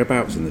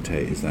whereabouts in the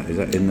Tate? Is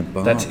that in the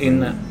bar? That's in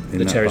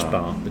the Terrace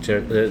Bar. The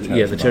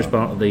Terrace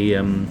Bar.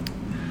 The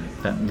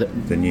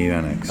new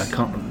annex. I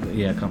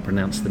can't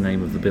pronounce the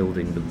name of the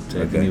building, but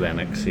the new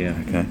annex. Yeah.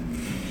 Okay.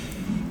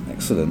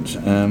 Excellent.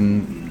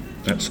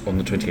 That's on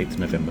the 28th of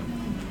November.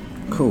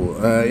 Cool.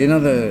 In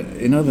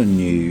other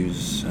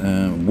news,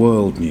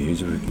 world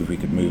news, if we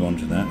could move on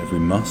to that, if we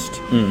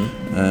must,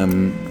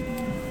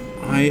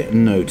 I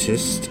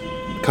noticed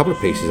a couple of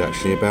pieces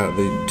actually about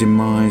the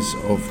demise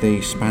of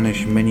the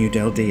Spanish Menú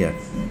del Día.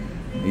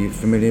 Are you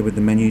familiar with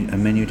the Menú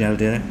del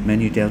Día?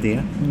 Menú del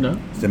Día? No.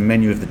 It's the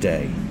menu of the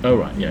day. Oh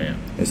right, yeah.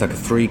 It's like a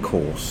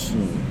 3-course,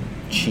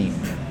 cheap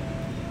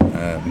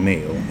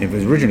meal. It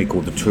was originally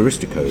called the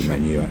Turistico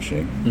menu,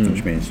 actually,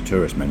 which means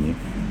tourist menu.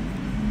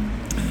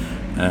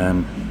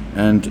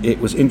 And it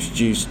was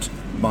introduced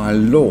by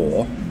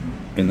law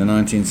in the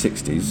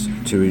 1960s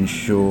to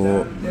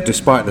ensure,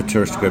 despite the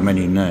Turistico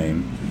menu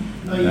name,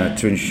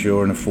 to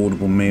ensure an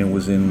affordable meal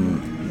was in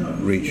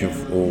reach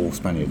of all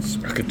Spaniards.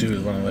 I could do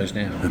with one of those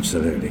now.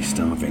 Absolutely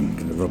starving.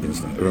 The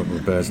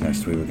Robert Bird's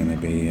Nest, we were going to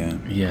be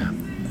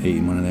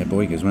eating one of their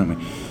boigas, weren't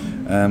we?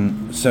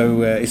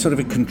 So it sort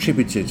of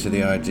contributed to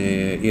the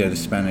idea, the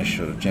Spanish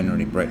sort of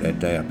generally break their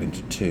day up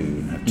into 2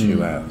 and have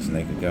 2 hours, and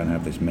they could go and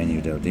have this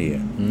Menú del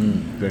Día.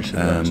 Very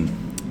civilised.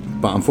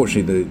 But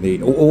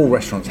unfortunately, all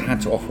restaurants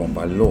had to offer one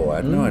by law. I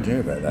had no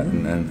idea about that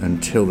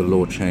until the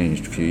law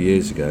changed a few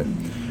years ago.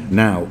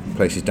 Now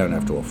places don't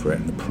have to offer it,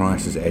 and the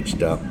price has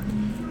edged up,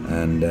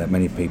 and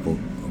many people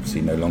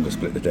obviously no longer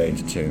split the day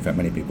into 2. In fact,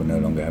 many people no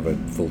longer have a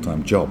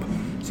full-time job.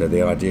 So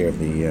the idea of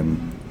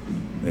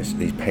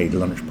these paid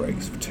lunch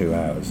breaks for 2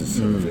 hours is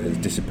sort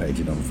of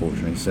dissipated,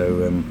 unfortunately.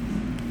 So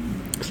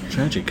It's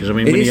tragic, because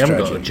when you haven't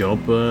got a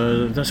job,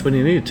 that's when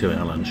you need a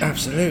 2-hour lunch.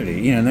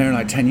 Absolutely, they're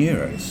like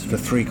 €10 for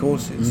 3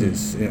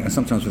 courses. It's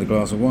sometimes with a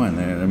glass of wine.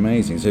 They're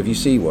amazing. So if you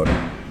see one,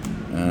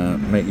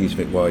 make use of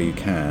it while you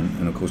can,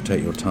 and of course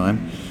take your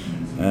time.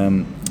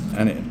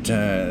 And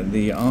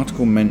the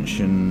article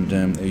mentioned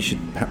that it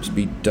should perhaps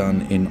be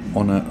done in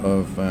honour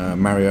of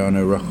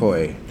Mariano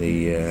Rajoy,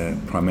 the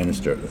Prime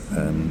Minister,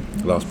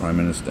 last Prime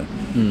Minister,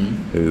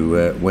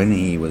 who, when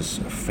he was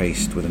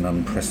faced with an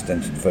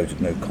unprecedented vote of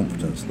no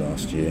confidence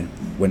last year,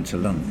 went to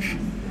lunch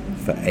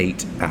for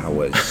 8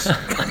 hours.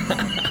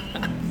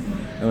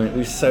 I mean,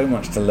 we've so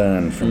much to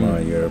learn from our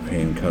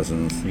European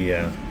cousins.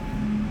 Yeah.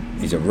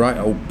 He's a right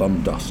old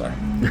bum-dosser.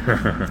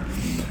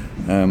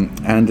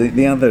 And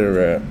the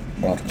other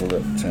article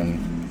that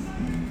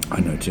I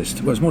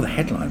noticed, well, it's more the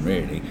headline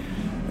really.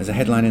 There's a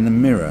headline in the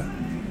Mirror: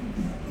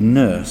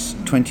 Nurse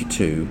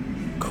 22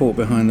 caught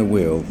behind the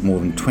wheel more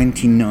than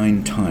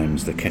 29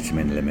 times the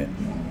ketamine limit.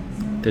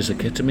 There's a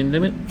ketamine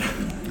limit?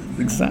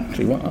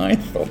 Exactly what I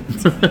thought.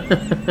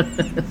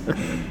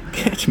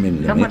 Ketamine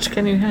limit. How much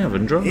can you have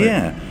and drive?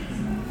 Yeah.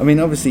 I mean,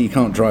 obviously you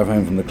can't drive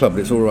home from the club, but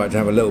it's all right to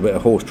have a little bit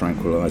of horse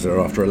tranquiliser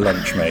after a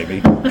lunch,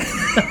 maybe.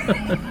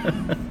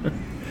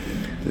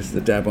 This is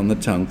the dab on the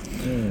tongue.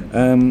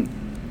 I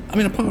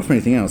mean, apart from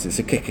anything else, it's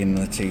a kick in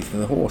the teeth for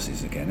the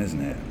horses again, isn't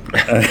it?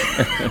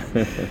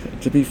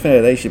 To be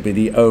fair, they should be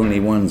the only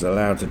ones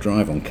allowed to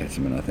drive on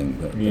ketamine, I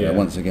think. But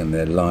once again,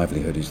 their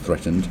livelihood is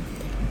threatened.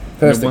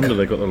 First, no wonder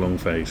they got the long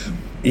face.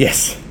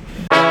 Yes.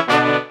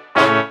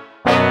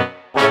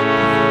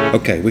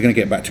 Okay, we're going to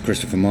get back to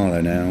Christopher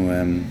Marlowe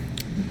now.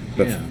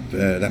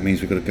 That means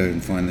we've got to go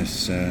and find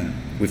this.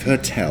 We've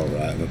heard tell,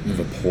 right, of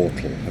a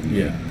portal, haven't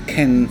we?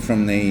 Ken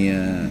from the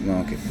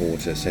market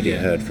porter said he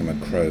heard from a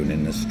crone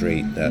in the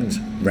street that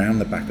round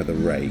the back of the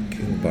rake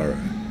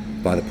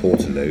by the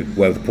Portaloo,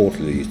 where the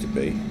Portaloo used to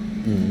be,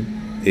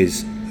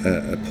 is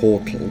a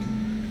portal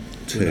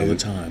to another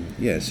time.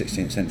 Yeah,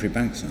 16th century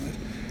Bankside.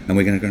 And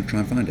we're going to go and try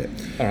and find it.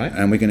 All right.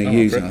 And we're going to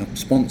use our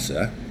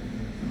sponsor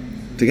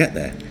to get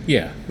there.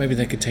 Yeah, maybe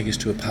they could take us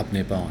to a pub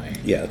nearby.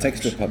 Yeah, take us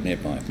to a pub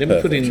nearby. Then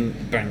we put in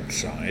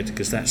Bankside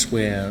because that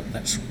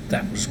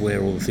was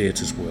where all the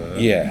theatres were.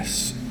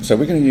 Yes. So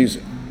we're going to use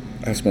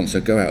our sponsor,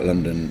 Go Out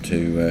London,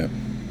 to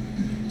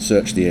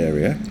search the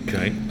area.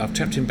 Okay. I've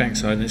tapped in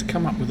Bankside and it's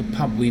come up with a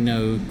pub we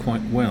know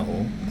quite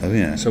well. Oh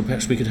yeah. So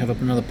perhaps we could have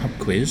another pub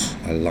quiz.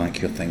 I like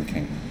your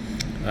thinking.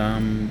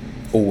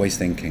 Always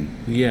thinking.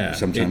 Yeah.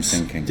 Sometimes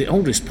thinking. The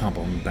oldest pub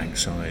on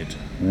Bankside.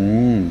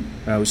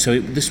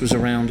 This was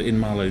around in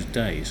Marlowe's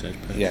day, so it's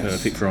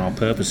perfect for our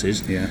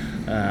purposes. Yeah.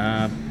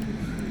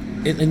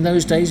 In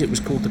those days, it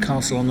was called the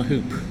Castle on the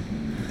Hoop.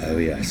 Oh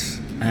yes.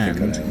 And I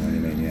think I know what you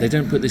mean, yeah. they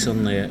don't put this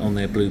on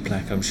their blue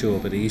plaque, I'm sure,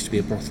 but it used to be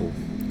a brothel.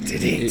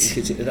 Did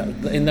it?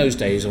 In those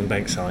days on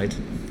Bankside,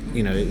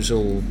 it was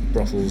all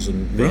brothels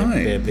and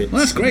beer pits. Well,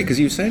 that's great because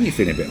you were saying you're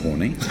feeling a bit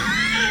horny.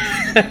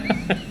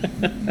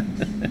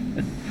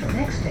 The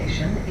next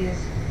station is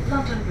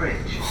London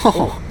Bridge.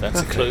 Oh,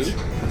 that's perfect. A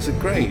clue. That's a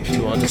great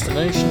to our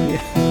destination.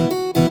 Yeah.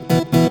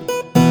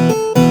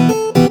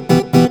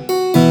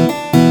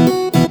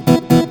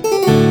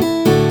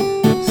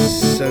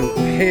 So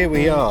here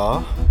we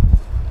are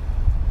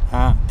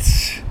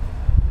at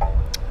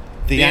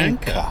the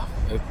Anchor.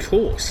 Of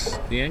course,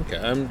 the Anchor,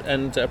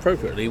 and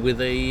appropriately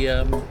with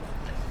a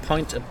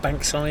pint of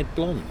Bankside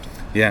Blonde.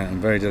 Yeah,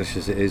 and very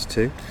delicious it is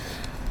too.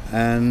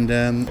 And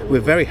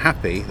we're very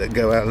happy that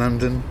Go Out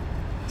London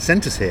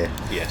sent us here.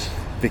 Yes.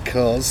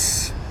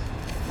 Because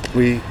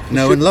we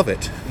know and love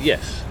it.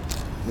 Yes.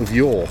 Of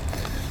yore.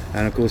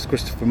 And of course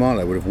Christopher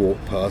Marlowe would have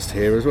walked past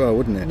here as well,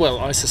 wouldn't it? Well,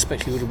 I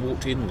suspect he would have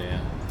walked in there.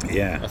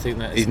 Yeah. I think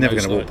that is he's never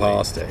going to walk likely.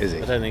 past it, is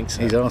he? I don't think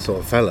so. He's our sort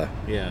of fella.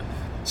 Yeah.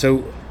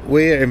 So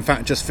we're in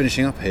fact just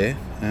finishing up here,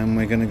 and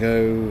we're going to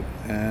go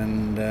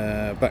and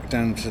back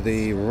down to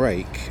the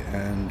rake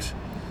and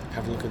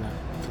have a look at that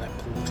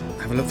portal.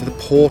 Have a look for the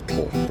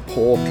portal. The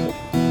portal.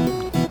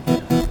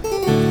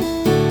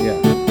 Yeah.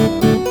 I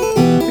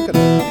think I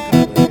know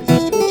where it is.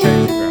 It's still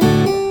changing ground.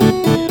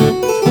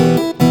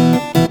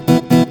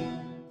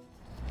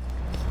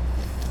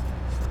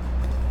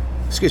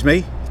 Excuse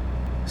me.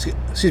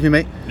 Excuse me,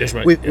 mate. Yes,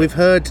 mate. We've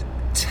heard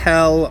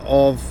tell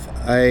of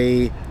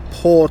a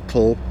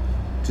portal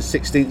to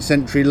 16th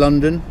century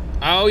London.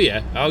 Oh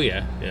yeah.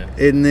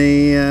 In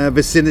the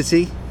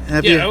vicinity.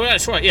 Have you? Well,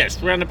 that's right.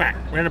 Yes, round the back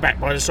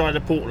by the side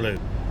of the Portaloo.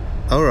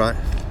 All right.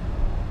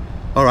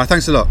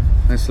 Thanks a lot.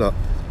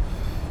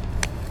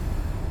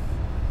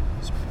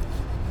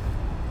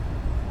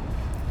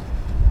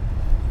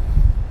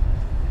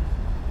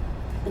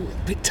 Oh, a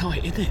bit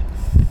tight, isn't it?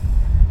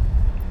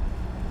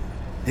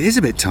 It is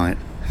a bit tight.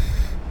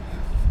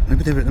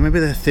 Maybe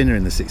they're thinner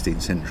in the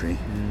 16th century.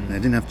 They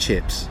didn't have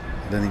chips.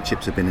 I don't think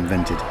chips have been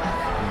invented.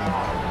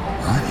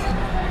 Blimey.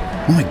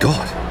 Oh my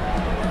God.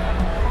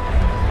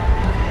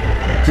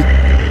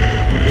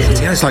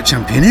 It's like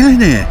Champion Hill in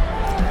here.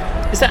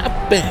 Is that a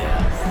bear?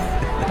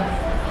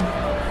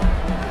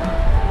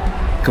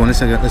 Come on, let's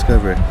go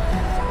over it.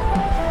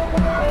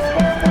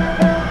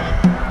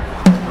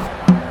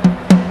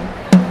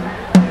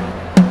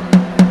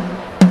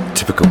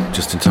 Typical,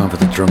 just in time for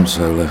the drum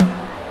solo.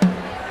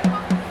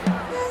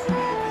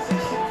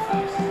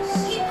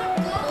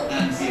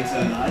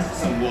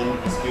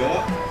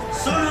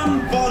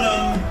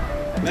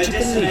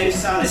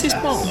 Is this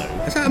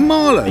Marlowe? Is that a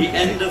Marlowe? The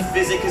end of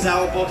physic is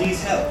our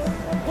body's health.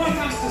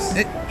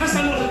 It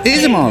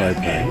is a Marlowe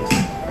play.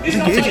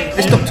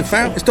 It's Dr.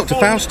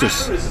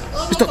 Faustus.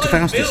 It's Dr.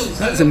 Faustus.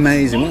 That's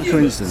amazing. What a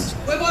coincidence.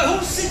 Whereby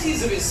whole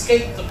cities have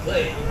escaped the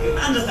plague.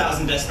 And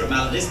 1,000 desperate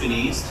maladies been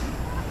eased.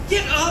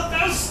 Yet art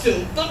thou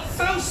still but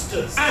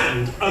Faustus.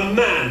 And a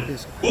man.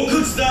 Or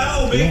couldst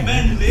thou make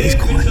men live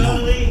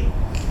eternally?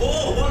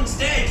 Or once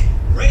dead,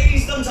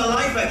 raise them to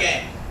life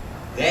again?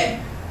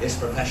 Then this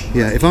profession.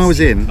 Yeah, if I was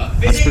him,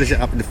 I'd split it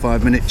up into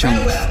 5-minute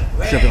chunks.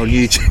 Shove it on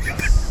YouTube.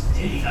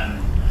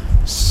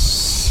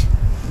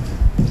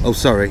 Oh,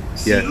 sorry.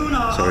 Yeah,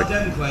 sorry.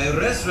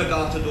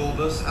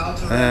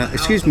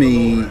 Excuse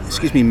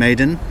me,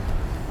 maiden.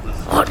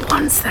 What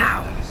wants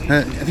thou?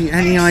 Have you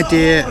any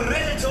idea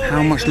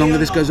how much longer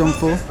this goes on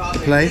for, the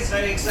play?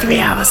 3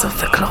 hours off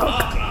the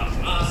clock.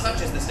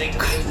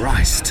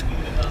 Christ.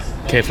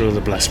 Careful of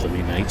the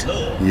blasphemy, mate.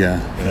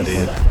 Yeah,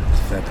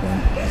 fair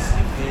point.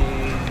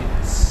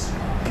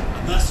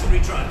 mercenary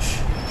drudge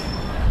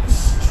who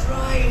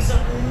strives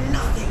at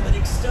nothing but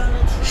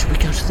external triumph. Should we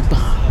go to the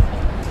bar?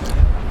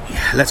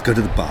 Yeah, let's go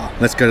to the bar.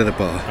 Let's go to the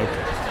bar.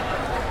 Okay.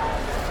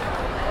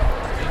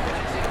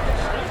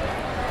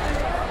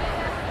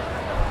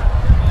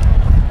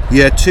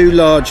 Yeah, 2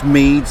 large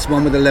meads,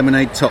 one with a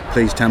lemonade top,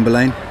 please,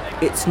 Tamburlaine.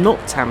 It's not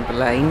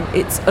Tamburlaine,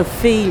 it's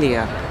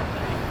Ophelia.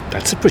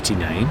 That's a pretty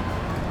name.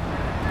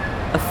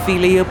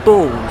 Ophelia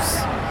Balls.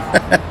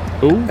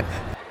 Ooh.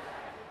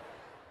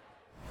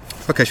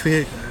 Okay, should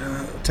we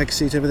take a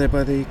seat over there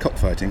by the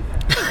cockfighting?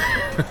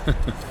 I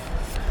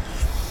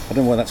don't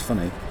know why that's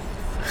funny.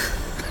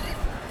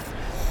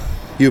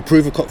 You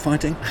approve of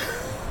cockfighting?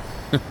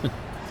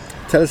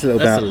 Tell us a little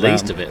That's about the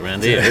least of it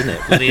around here, isn't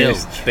it? Bloody hell,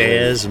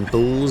 bears and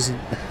bulls.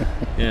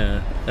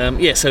 Yeah.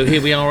 So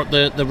here we are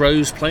at the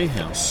Rose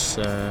Playhouse,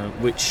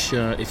 which,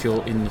 if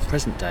you're in the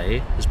present day,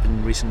 has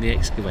been recently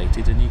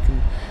excavated, and you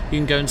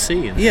can go and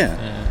see. And,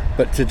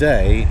 but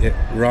today it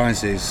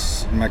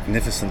rises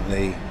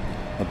magnificently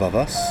above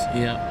us.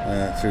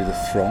 Through the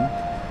throng.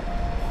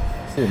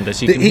 Formed,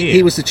 as you can hear.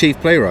 He was the chief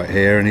playwright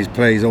here, and his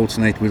plays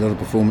alternated with other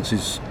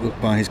performances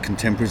by his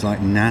contemporaries like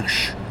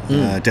Nash,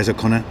 Des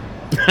O'Connor,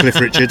 Cliff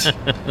Richard.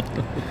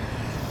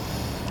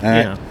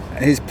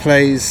 His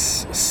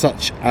plays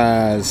such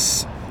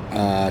as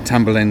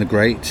Tamburlaine the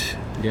Great,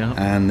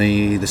 and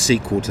the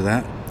sequel to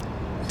that,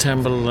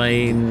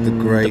 Tamburlaine the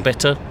Great, the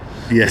Better,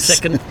 yes, the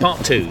second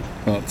part 2,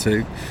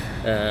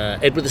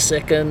 Edward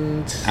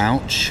II,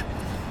 Ouch,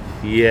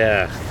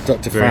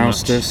 Dr.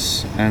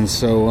 Faustus, and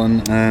so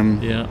on.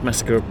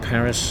 Massacre of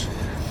Paris.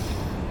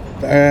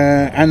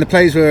 And the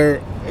plays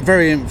were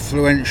very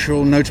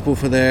influential, notable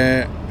for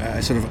their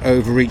sort of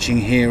overreaching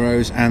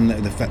heroes, and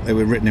the fact they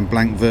were written in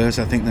blank verse.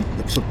 I think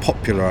that sort of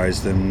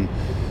popularised them.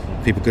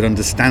 People could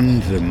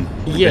understand them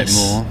a bit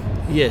more.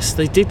 Yes,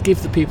 they did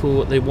give the people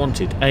what they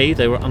wanted. A,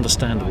 they were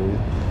understandable.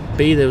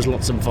 B, there was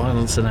lots of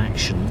violence and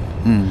action.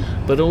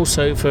 But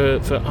also for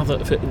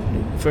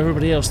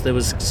everybody else, there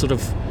was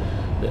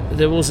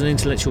there was an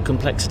intellectual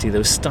complexity. There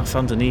was stuff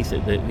underneath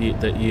it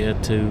that you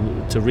had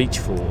to reach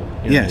for.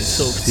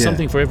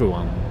 Something for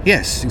everyone.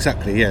 Yes,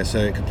 exactly. Yeah, so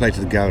it could play to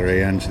the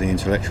gallery and to the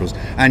intellectuals,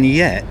 and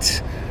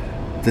yet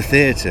the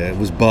theatre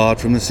was barred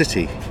from the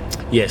city.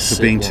 Yes,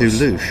 for being too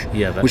louche.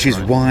 Yeah, that's which is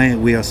right. why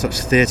we are such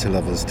theatre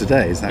lovers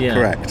today. Is that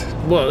correct?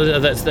 Well,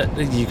 that's that.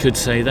 You could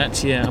say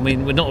that. Yeah, I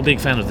mean, we're not a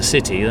big fan of the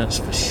city, that's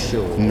for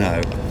sure.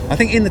 No, I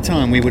think in the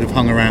time we would have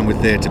hung around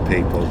with theatre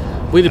people.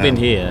 We'd have been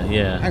here.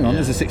 Yeah. Hang on,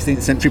 there's a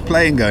 16th century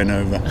plane going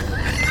over.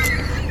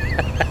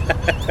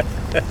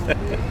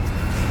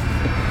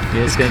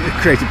 Yes, it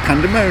created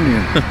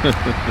pandemonium.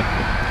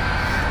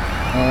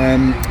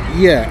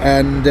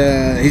 And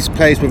his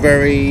plays were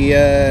very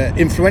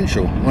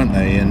influential, weren't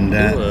they? And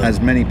as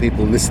many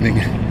people listening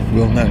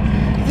will know,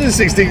 the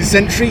 16th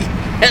century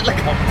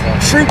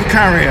helicopter troop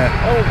carrier.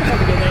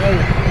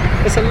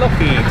 Oh, it's a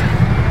Lockheed.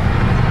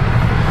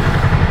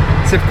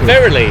 Typical.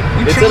 Verily,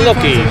 it's a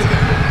Lockheed.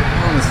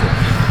 Honestly,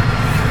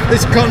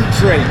 this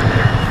country.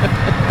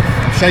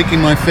 I'm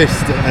shaking my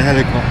fist at the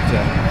helicopter.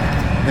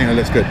 I think it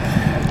looks good.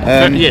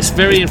 Yes,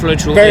 very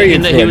influential. Very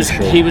in that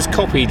influential. He was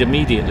copied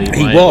immediately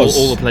by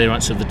all the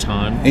playwrights of the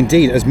time.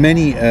 Indeed, as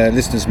many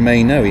listeners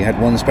may know, he had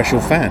one special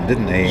fan,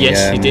 didn't he?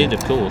 Yes, he did,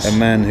 of course. A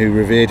man who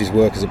revered his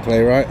work as a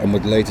playwright and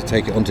would later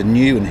take it on to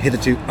new and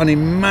hitherto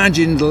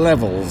unimagined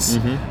levels.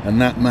 Mm-hmm. And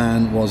that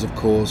man was, of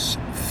course,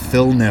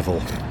 Phil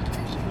Neville.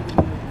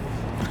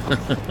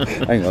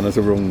 Hang on, that's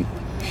a wrong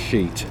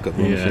sheet. Got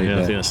the wrong sheet there.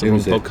 I think that's the wrong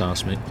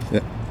podcast, mate.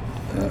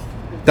 Yeah.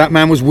 That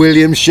man was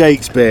William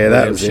Shakespeare.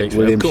 That was it.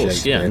 William of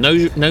course, Shakespeare.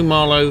 Yeah. No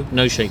Marlowe,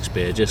 no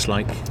Shakespeare, just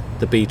like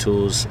the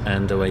Beatles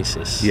and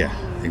Oasis. Yeah,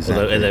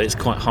 exactly. Although it's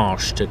quite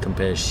harsh to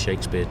compare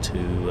Shakespeare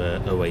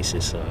to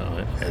Oasis,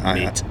 I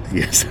admit.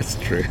 Yes, that's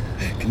true.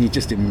 Can you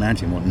just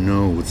imagine what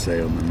Noel would say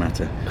on the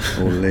matter,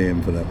 or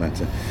Liam for that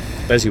matter?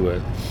 As you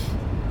were.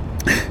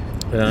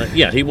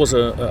 He was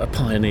a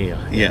pioneer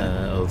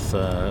of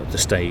the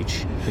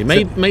stage. He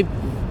made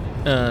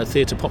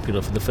theatre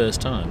popular for the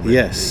first time. Really.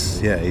 Yes,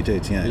 he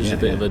did. Yeah, it was a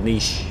bit of a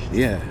niche.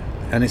 Yeah,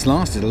 and it's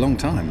lasted a long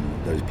time.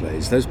 Those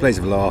plays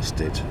have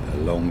lasted a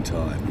long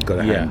time. You've got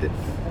to hand it.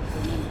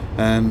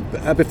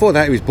 But before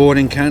that, he was born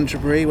in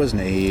Canterbury,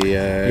 wasn't he?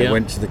 He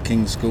went to the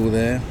King's School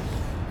there,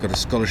 got a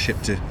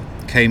scholarship to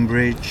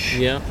Cambridge.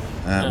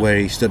 Where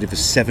he studied for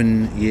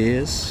 7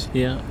 years.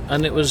 Yeah,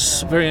 and it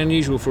was very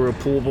unusual for a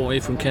poor boy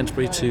from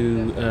Canterbury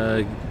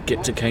to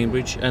get to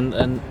Cambridge,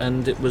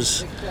 and it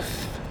was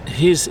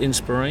his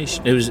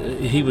inspiration.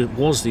 He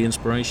was the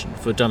inspiration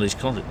for Dulwich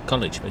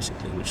College,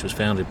 basically, which was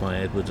founded by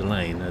Edward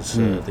Alleyne as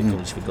the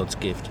College for God's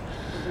Gift.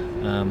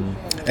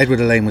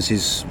 Edward Alleyne was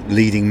his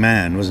leading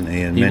man, wasn't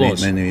he? In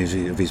many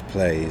of his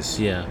plays.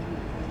 Yeah.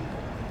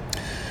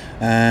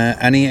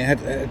 And he had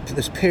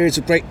there's periods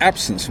of great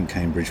absence from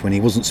Cambridge when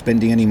he wasn't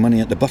spending any money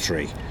at the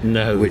buttery.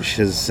 No. Which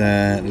has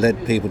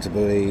led people to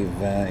believe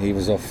he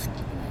was off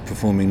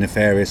performing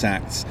nefarious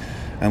acts.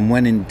 And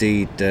when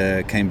indeed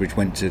Cambridge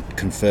went to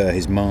confer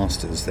his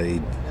masters, they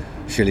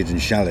shilled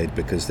and shalled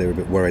because they were a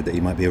bit worried that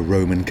he might be a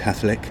Roman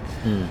Catholic.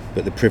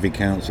 But the Privy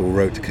Council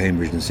wrote to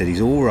Cambridge and said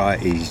he's all right,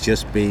 he's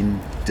just been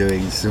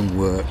doing some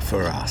work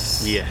for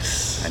us.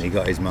 Yes. And he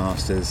got his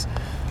masters.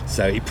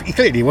 So he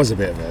clearly was a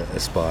bit of a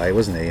spy,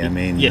 wasn't he? I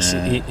mean, yes,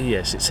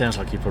 yes, it sounds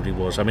like he probably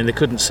was. I mean, they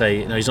couldn't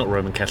say, no, he's not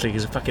Roman Catholic,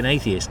 he's a fucking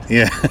atheist.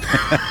 Yeah.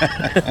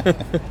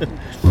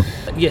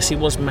 Yes, he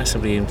was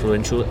massively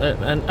influential.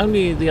 And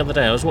only the other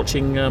day I was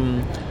watching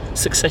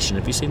Succession.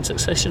 Have you seen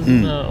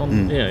Succession?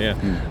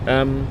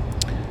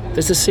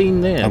 There's a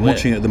scene there. I'm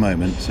watching it at the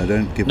moment, so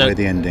don't give away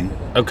the ending.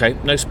 Okay,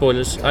 no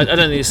spoilers. I don't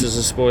think this is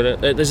a spoiler.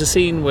 There's a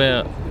scene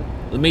where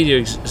the media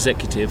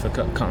executive, I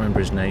can't remember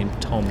his name,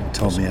 Tom,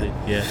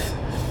 yeah.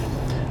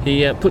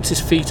 He puts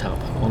his feet up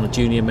on a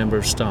junior member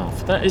of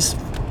staff. That is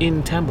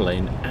in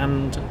Tamburlaine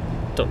and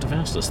Dr.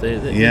 Faustus.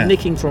 They're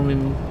nicking from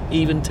him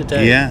even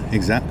today. Yeah,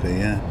 exactly,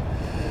 yeah.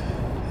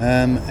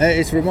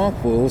 It's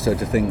remarkable also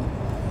to think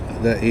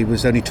that he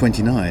was only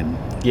 29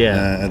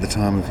 at the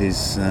time of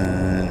his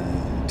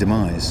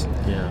demise.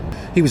 Yeah.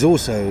 He was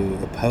also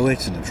a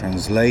poet and a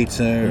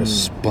translator, a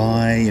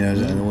spy,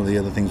 and all the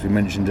other things we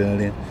mentioned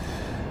earlier.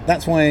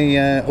 That's why,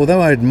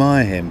 although I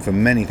admire him for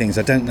many things,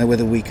 I don't know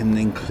whether we can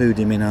include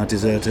him in our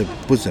deserter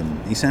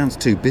bosom. He sounds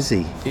too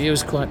busy. He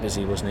was quite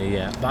busy, wasn't he?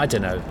 Yeah, but I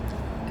don't know.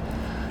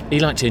 He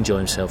liked to enjoy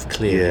himself,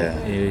 clearly.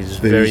 Yeah. He was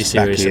very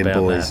serious about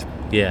boys.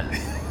 that. Yeah,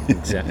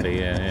 exactly,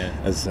 yeah.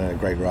 As a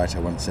great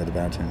writer once said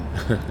about him.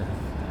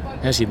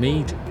 How's your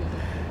mead?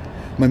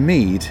 My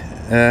mead?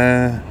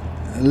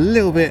 A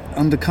little bit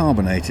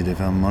undercarbonated,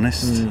 if I'm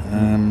honest,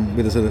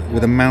 with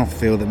a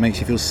mouthfeel that makes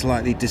you feel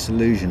slightly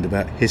disillusioned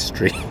about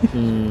history.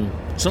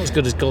 It's not as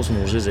good as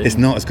Gosnell's, is it? It's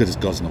not as good as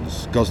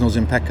Gosnell's. Gosnell's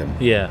in Peckham.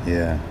 Yeah.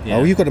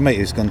 Oh, you've got a mate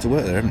who's gone to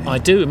work there, haven't you? I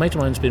do. A mate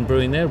of mine's been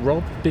brewing there.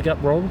 Rob, big up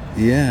Rob.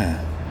 Yeah.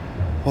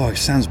 Oh, it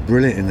sounds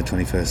brilliant in the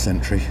 21st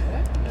century.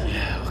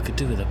 Yeah, I could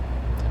do with a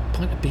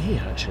pint of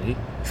beer, actually.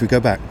 Should we go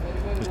back?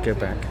 Let's go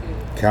back.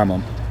 Come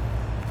on.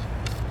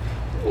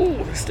 Oh,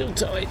 they're still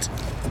tight.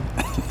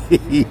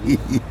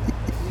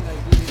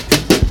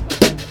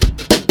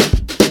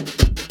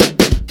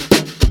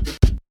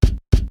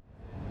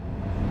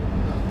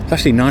 It's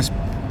actually nice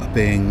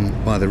being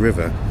by the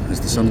river as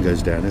the sun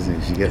goes down, isn't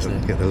it? You get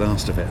the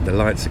last of it. The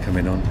lights are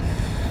coming on.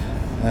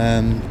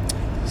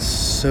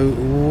 So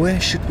where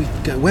should we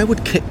go? Where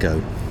would Kit go?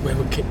 Where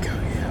would Kit go?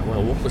 Yeah.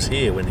 Well, what was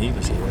here when he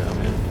was here? I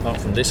mean, apart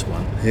from this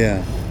one.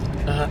 Yeah.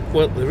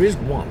 Well, there is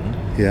one.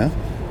 Yeah.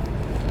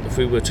 If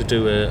we were to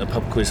do a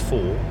pub quiz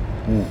for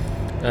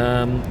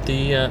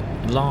the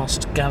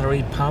last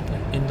gallery pub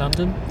in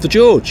London. The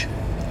George.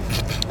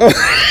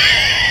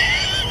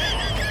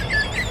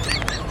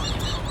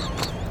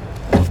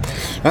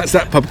 That's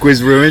that pub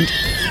quiz ruined.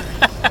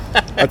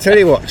 I tell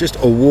you what, just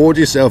award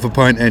yourself a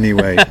pint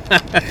anyway.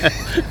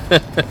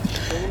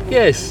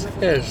 Yes,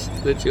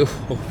 the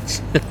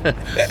George.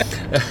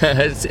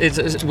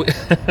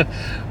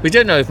 We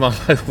don't know if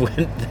Marlo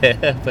went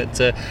there, but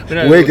we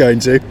know we're going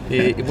to.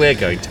 We're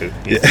going to.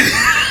 Yes.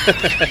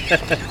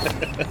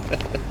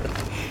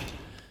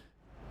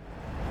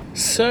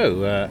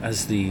 So,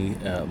 as the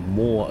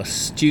more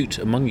astute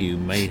among you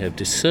may have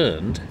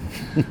discerned,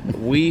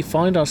 we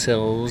find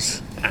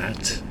ourselves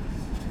at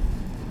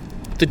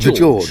the George. The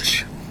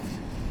George.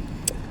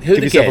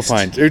 Who'd Give yourself a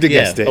pint. Who'd have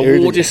guessed it?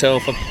 Award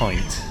yourself a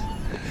pint.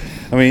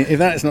 I mean, if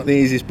that's not the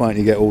easiest pint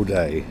you get all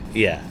day,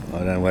 Yeah. I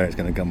don't know where it's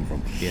going to come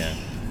from. Yeah.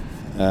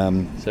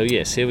 So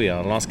yes, here we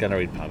are, last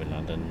gallery pub in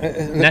London.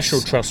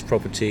 National Trust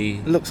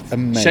property. Looks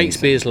amazing.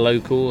 Shakespeare's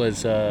local,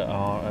 as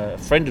our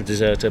friend of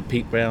Deserter,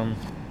 Pete Brown,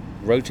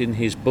 wrote in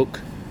his book,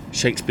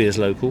 Shakespeare's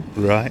Local.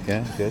 Right,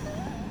 yeah, good.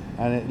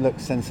 And it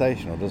looks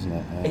sensational, doesn't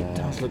it? It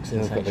does look They've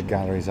got the sensational.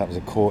 galleries up as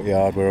a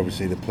courtyard where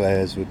obviously the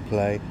players would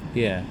play.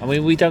 Yeah, I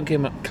mean, we don't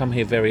come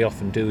here very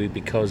often, do we?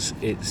 Because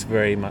it's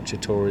very much a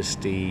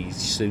touristy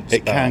suits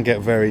It bar. can get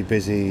very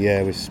busy,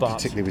 yeah, But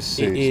particularly with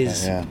suits. it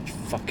is yeah.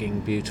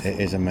 fucking beautiful. It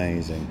is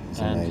amazing. It's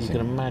And amazing. you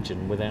can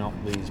imagine without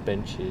these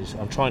benches.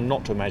 I'm trying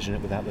not to imagine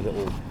it without the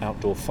little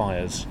outdoor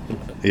fires.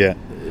 Yeah,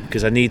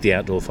 Because I need the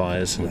outdoor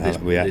fires. at this-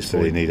 we at this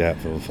absolutely point. need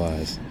outdoor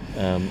fires.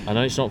 I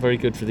know it's not very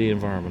good for the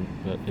environment,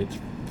 but it's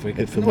very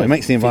good for No, my it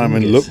makes the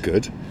environment fingers. look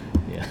good.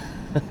 Yeah.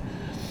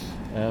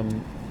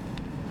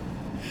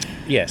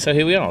 Yeah, so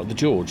here we are at the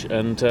George,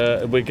 and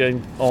we're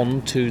going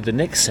on to the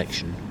next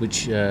section,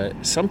 which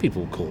some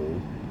people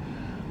call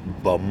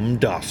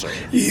Bumdosser.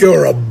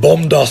 You're a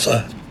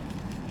bumdosser.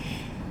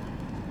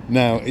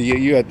 Now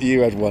you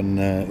had one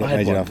that I had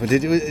made you one. laugh.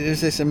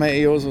 Was this a mate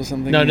of yours or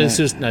something? No, this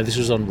was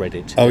on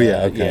Reddit. Oh,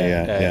 yeah, okay,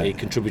 yeah. A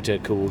contributor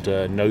called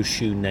No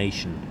Shoe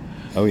Nation.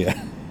 Oh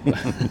yeah.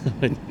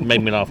 It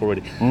made me laugh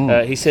already.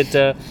 He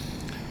said,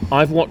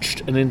 I've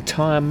watched an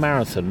entire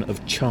marathon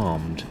of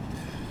Charmed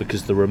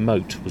because the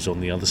remote was on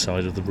the other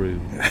side of the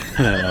room.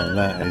 No,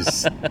 that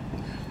is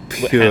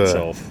Hats pure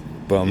off.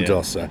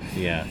 bumdosser.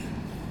 Yeah.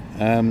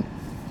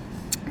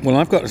 Well,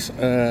 I've got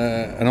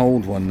an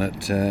old one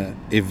that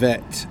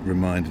Yvette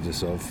reminded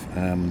us of.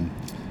 An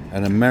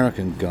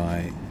American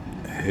guy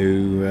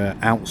who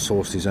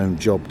outsourced his own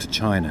job to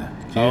China.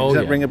 Does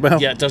that ring a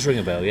bell? Yeah, it does ring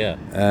a bell, yeah.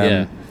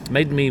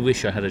 Made me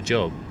wish I had a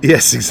job.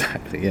 Yes,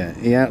 exactly, yeah.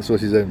 He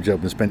outsourced his own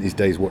job and spent his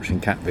days watching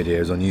cat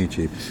videos on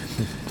YouTube.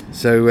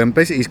 So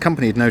basically his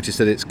company had noticed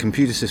that its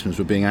computer systems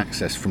were being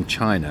accessed from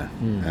China,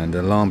 and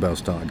alarm bells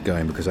started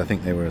going because I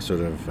think they were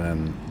sort of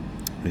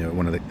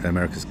one of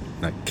America's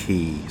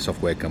key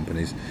software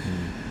companies.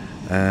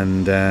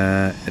 And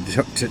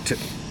to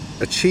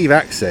achieve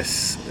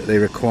access, they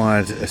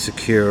required a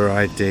secure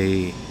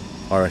ID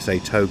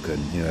RSA token,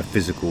 a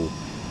physical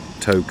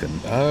token.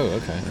 Oh,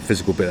 okay. A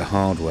physical bit of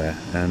hardware.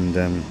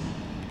 And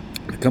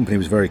the company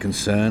was very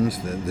concerned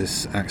that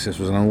this access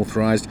was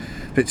unauthorized.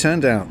 But it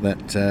turned out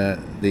that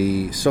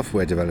the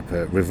software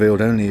developer,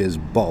 revealed only as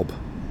Bob,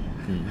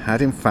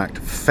 had in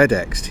fact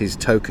FedExed his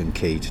token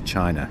key to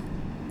China.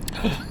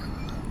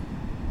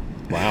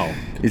 Wow.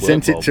 He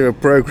sent it to a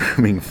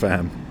programming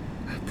firm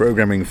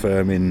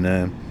in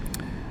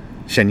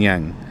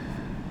Shenyang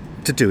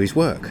to do his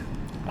work.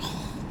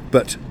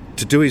 But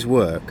to do his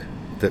work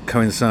that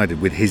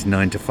coincided with his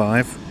 9 to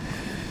 5.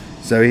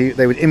 So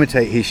they would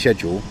imitate his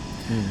schedule,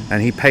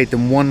 and he paid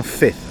them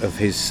 1/5 of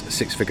his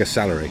 6-figure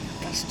salary.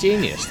 That's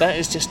genius. That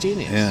is just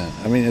genius. Yeah,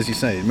 I mean, as you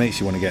say, it makes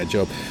you want to get a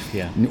job.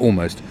 Yeah.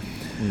 Almost.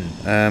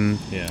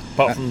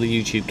 Apart from the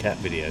YouTube cat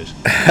videos.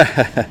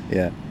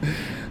 Yeah.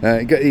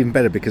 It got even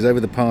better because over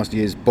the past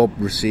years, Bob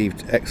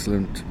received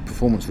excellent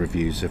performance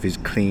reviews of his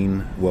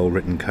clean,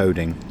 well-written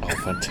coding. Oh,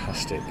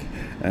 fantastic.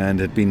 And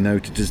had been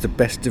noted as the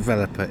best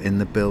developer in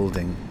the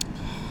building.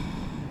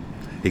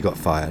 He got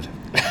fired.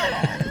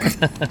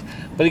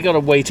 But he got a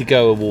Way to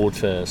Go award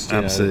first.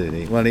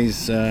 Absolutely. Well,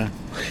 he's...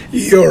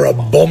 You're a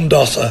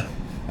bombdosser.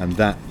 And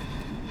that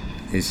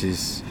is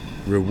his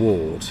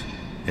reward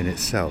in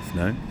itself,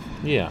 no?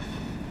 Yeah.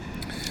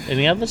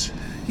 Any others?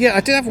 Yeah, I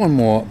did have one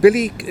more.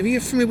 Billy, are you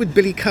familiar with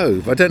Billy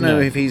Cove? I don't know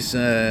No. if he's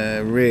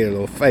real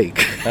or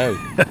fake.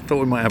 Oh. I thought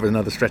we might have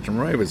another Streatham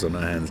Rovers on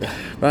our hands.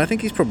 But I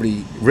think he's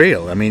probably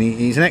real. I mean,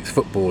 he's an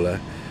ex-footballer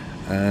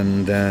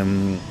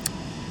and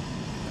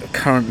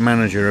current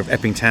manager of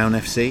Epping Town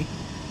FC.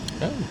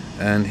 Oh.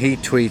 And he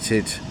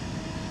tweeted,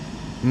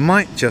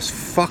 might just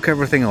fuck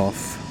everything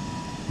off,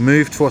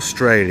 move to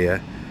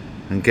Australia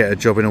and get a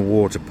job in a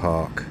water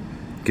park,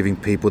 giving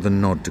people the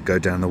nod to go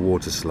down the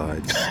water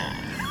slides.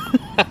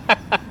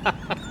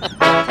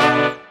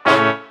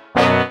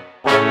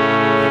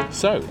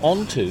 So,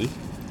 on to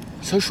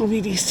social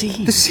media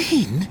scene. The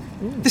scene?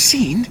 The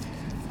scene?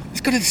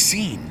 Let's go to the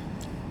scene.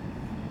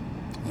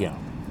 Yeah.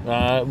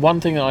 One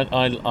thing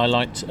I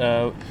liked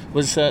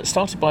was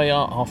started by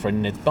our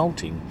friend Ned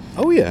Bolting.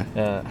 Oh, yeah.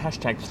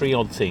 Hashtag 3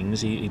 odd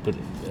things. He put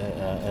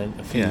a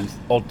few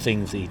odd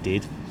things that he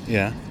did.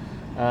 Yeah.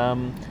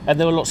 And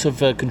there were lots of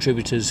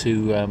contributors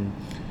who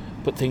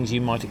put things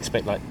you might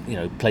expect, like,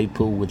 played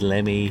pool with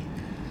Lemmy,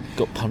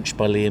 got punched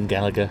by Liam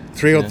Gallagher.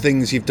 3 odd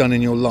things you've done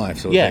in your life,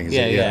 sort of thing.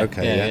 Yeah,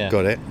 Okay,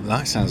 got it.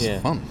 That sounds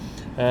fun.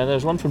 There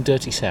was one from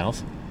Dirty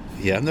South.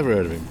 Yeah, I've never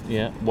heard of him.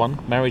 Yeah,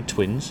 1, married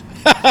twins.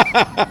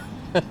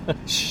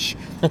 Shh.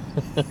 2,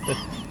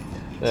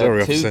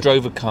 Sorry, officer.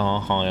 drove a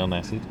car high on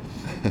acid.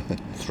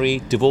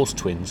 3, divorced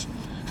twins.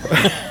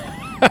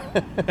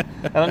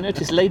 And I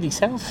noticed Lady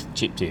South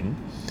chipped in.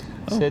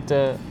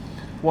 Said,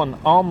 1,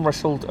 arm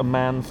wrestled a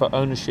man for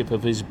ownership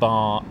of his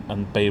bar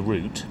and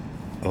Beirut.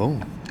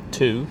 Oh.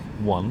 2,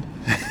 1.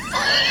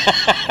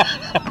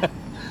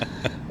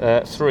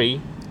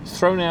 3,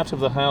 thrown out of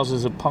the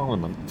Houses of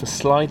Parliament for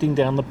sliding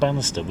down the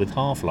banister with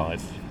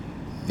Half-Life.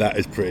 That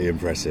is pretty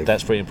impressive.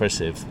 That's pretty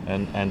impressive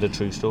and a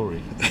true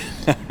story.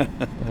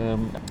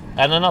 And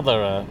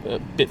another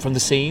bit from the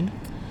scene.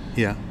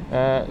 Yeah.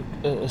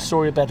 A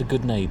story about a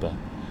good neighbour.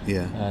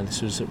 Yeah.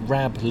 This was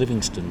Rab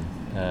Livingston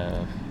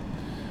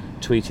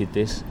tweeted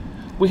this.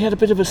 We had a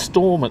bit of a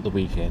storm at the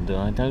weekend, and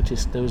I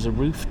noticed there was a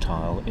roof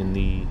tile in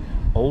the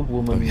old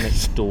woman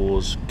next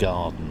door's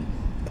garden.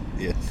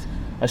 Yes.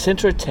 I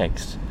sent her a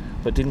text,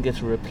 but didn't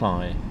get a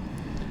reply.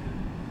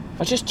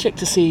 I just checked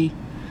to see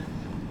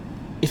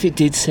if it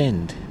did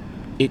send.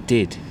 It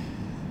did.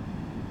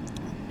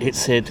 It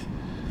said,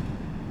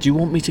 "Do you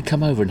want me to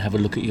come over and have a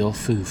look at your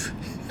foof?"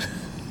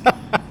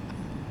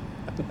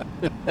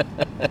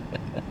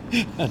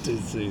 I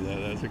did see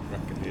that. That's a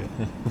crack idea.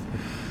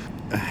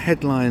 A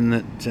headline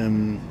that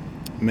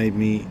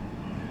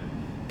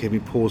gave me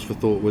pause for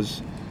thought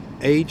was,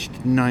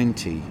 aged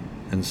 90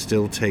 and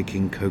still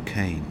taking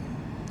cocaine.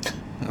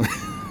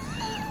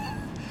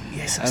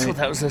 Yes, I saw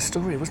that was a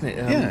story, wasn't it?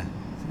 Yeah.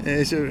 It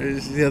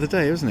was the other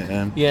day, wasn't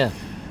it? Yeah,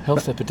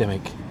 health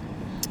epidemic.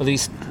 Well,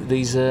 these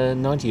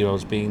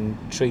 90-year-olds being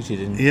treated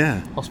in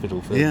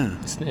hospital for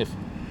sniff.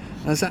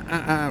 As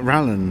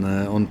Rallan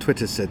on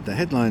Twitter said, the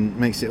headline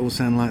makes it all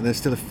sound like they're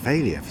still a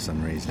failure for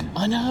some reason.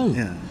 I know.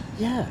 Yeah.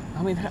 Yeah.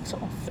 I mean, hats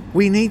off.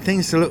 We need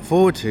things to look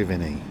forward to,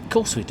 Vinny. Of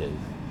course we do.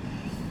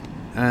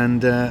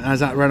 And as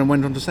that Rallan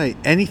went on to say,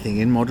 anything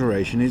in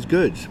moderation is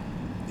good,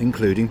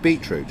 including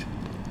beetroot.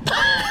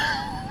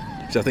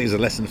 Which I think is a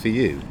lesson for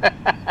you.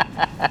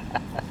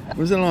 When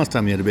was the last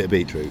time you had a bit of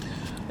beetroot?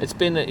 It's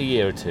been a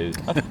year or two.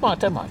 I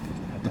don't mind.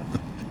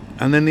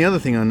 And then the other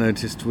thing I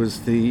noticed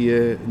was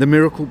the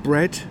Miracle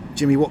Bread,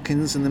 Jimmy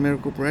Watkins and the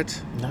Miracle Bread.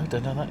 No,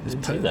 don't know that.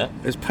 Didn't see that.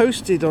 It was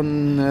posted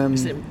on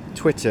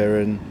Twitter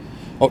on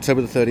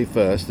October the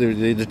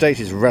 31st. The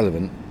date is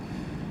relevant,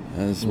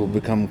 as will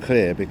become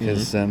clear,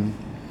 because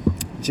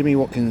Jimmy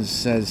Watkins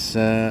says,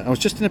 I was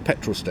just in a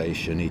petrol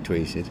station, he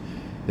tweeted.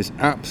 This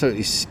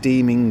absolutely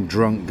steaming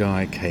drunk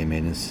guy came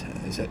in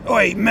and said,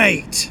 "Oi,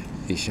 mate!"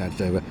 he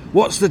shouted over.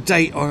 "What's the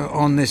date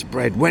on this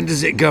bread? When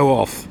does it go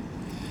off?"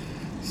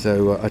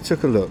 So I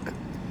took a look.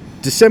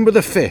 December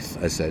the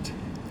 5th, I said.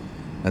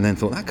 And then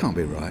thought, that can't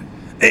be right.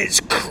 "It's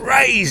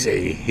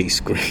crazy!" he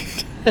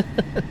screamed.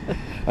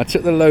 I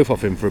took the loaf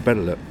off him for a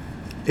better look.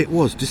 It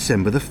was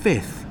December the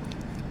 5th.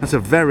 That's a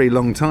very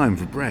long time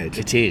for bread.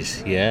 It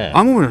is, yeah.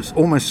 I'm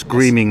almost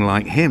screaming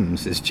like him,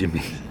 says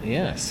Jimmy.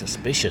 Yeah,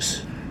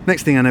 suspicious.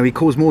 Next thing I know, he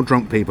calls more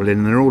drunk people in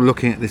and they're all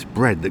looking at this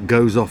bread that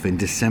goes off in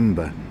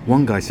December.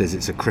 One guy says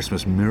it's a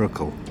Christmas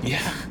miracle.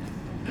 Yeah.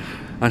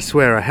 I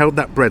swear, I held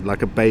that bread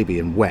like a baby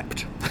and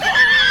wept.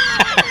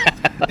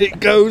 It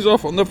goes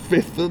off on the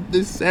 5th of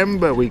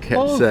December, we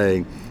kept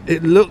saying.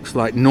 It looks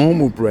like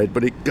normal bread,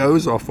 but it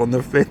goes off on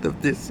the 5th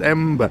of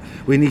December.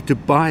 We need to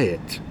buy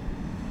it.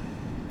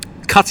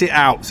 "Cut it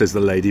out," says the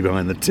lady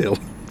behind the till.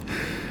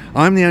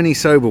 "I'm the only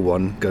sober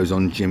one," goes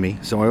on Jimmy,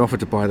 "so I offer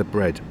to buy the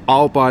bread.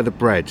 I'll buy the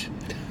bread."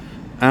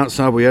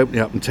 Outside we open it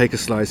up and take a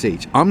slice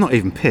each. I'm not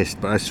even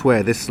pissed, but I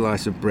swear this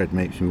slice of bread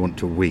makes me want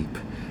to weep.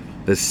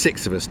 There's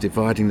 6 of us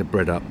dividing the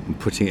bread up and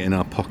putting it in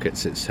our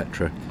pockets,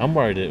 etc. I'm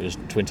worried it was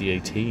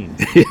 2018.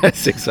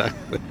 Yes,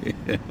 exactly.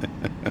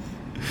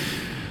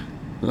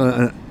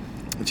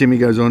 Jimmy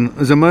goes on,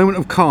 "As a moment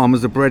of calm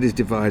as the bread is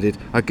divided,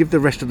 I give the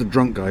rest of the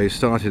drunk guy who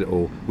started it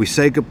all. We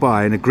say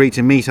goodbye and agree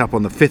to meet up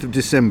on the 5th of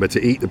December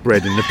to eat the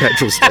bread in the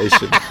petrol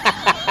station."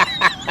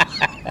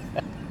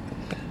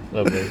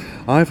 Lovely.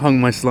 "I've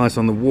hung my slice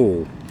on the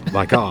wall,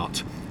 like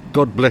art.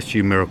 God bless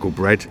you, Miracle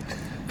Bread.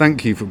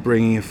 Thank you for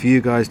bringing a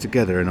few guys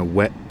together in a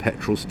wet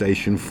petrol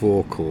station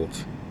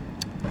forecourt.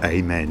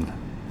 Amen."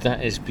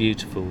 That is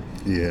beautiful.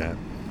 Yeah.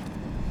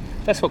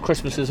 That's what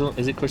Christmas is.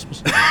 Is it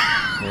Christmas?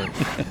 Yeah.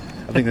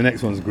 I think the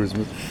next one's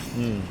Christmas.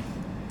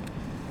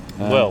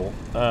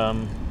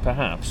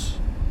 Perhaps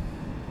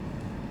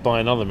by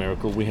another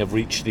miracle we have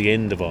reached the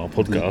end of our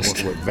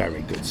podcast.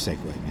 Very good segue,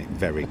 mate.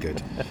 Very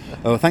good.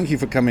 Oh, thank you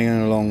for coming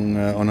along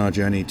on our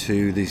journey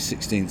to the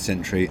 16th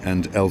century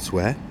and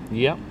elsewhere.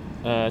 Yep.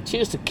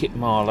 Cheers to Kit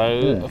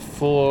Marlowe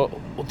for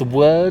the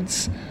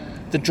words,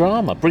 the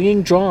drama,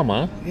 bringing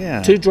drama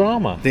to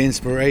drama. The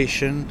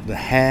inspiration, the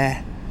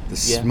hair, the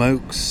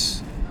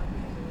smokes.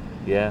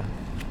 Yeah.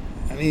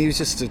 I mean, he was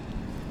just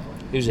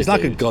he's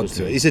like a god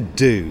to it. He's a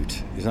dude.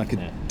 He's like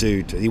a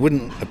dude. He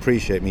wouldn't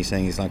appreciate me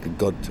saying he's like a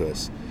god to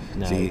us.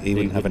 No, so he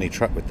wouldn't have any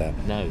truck with that.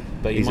 No,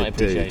 but you might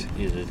appreciate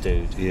he's a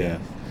dude. Yeah.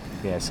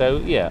 Yeah.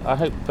 So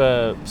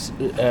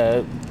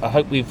I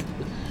hope we've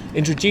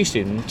introduced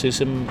him to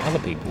some other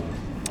people.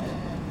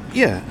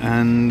 Yeah,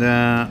 and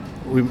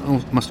we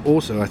must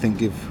also, I think,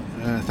 give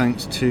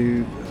thanks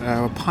to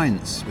our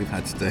pints we've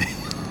had today.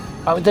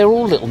 Oh, they're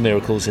all little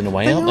miracles in a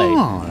way, aren't they? They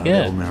are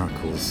little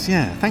miracles.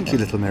 Yeah, thank you,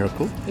 Little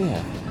Miracle. Yeah.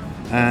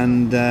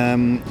 And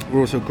we're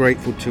also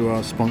grateful to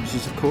our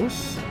sponsors, of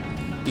course.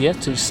 Yeah,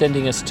 to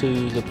sending us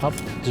to the pub,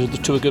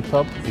 to a good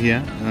pub.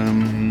 Yeah,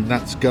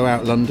 that's Go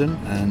Out London,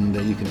 and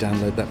you can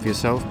download that for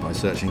yourself by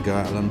searching Go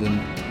Out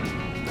London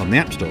on the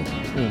App Store.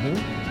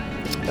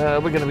 We're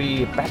going to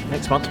be back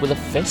next month with a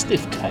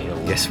festive tale.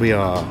 Yes, we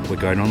are. We're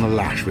going on the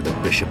lash with the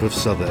Bishop of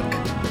Southwark.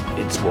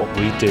 It's what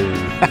we do.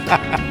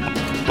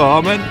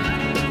 Barman.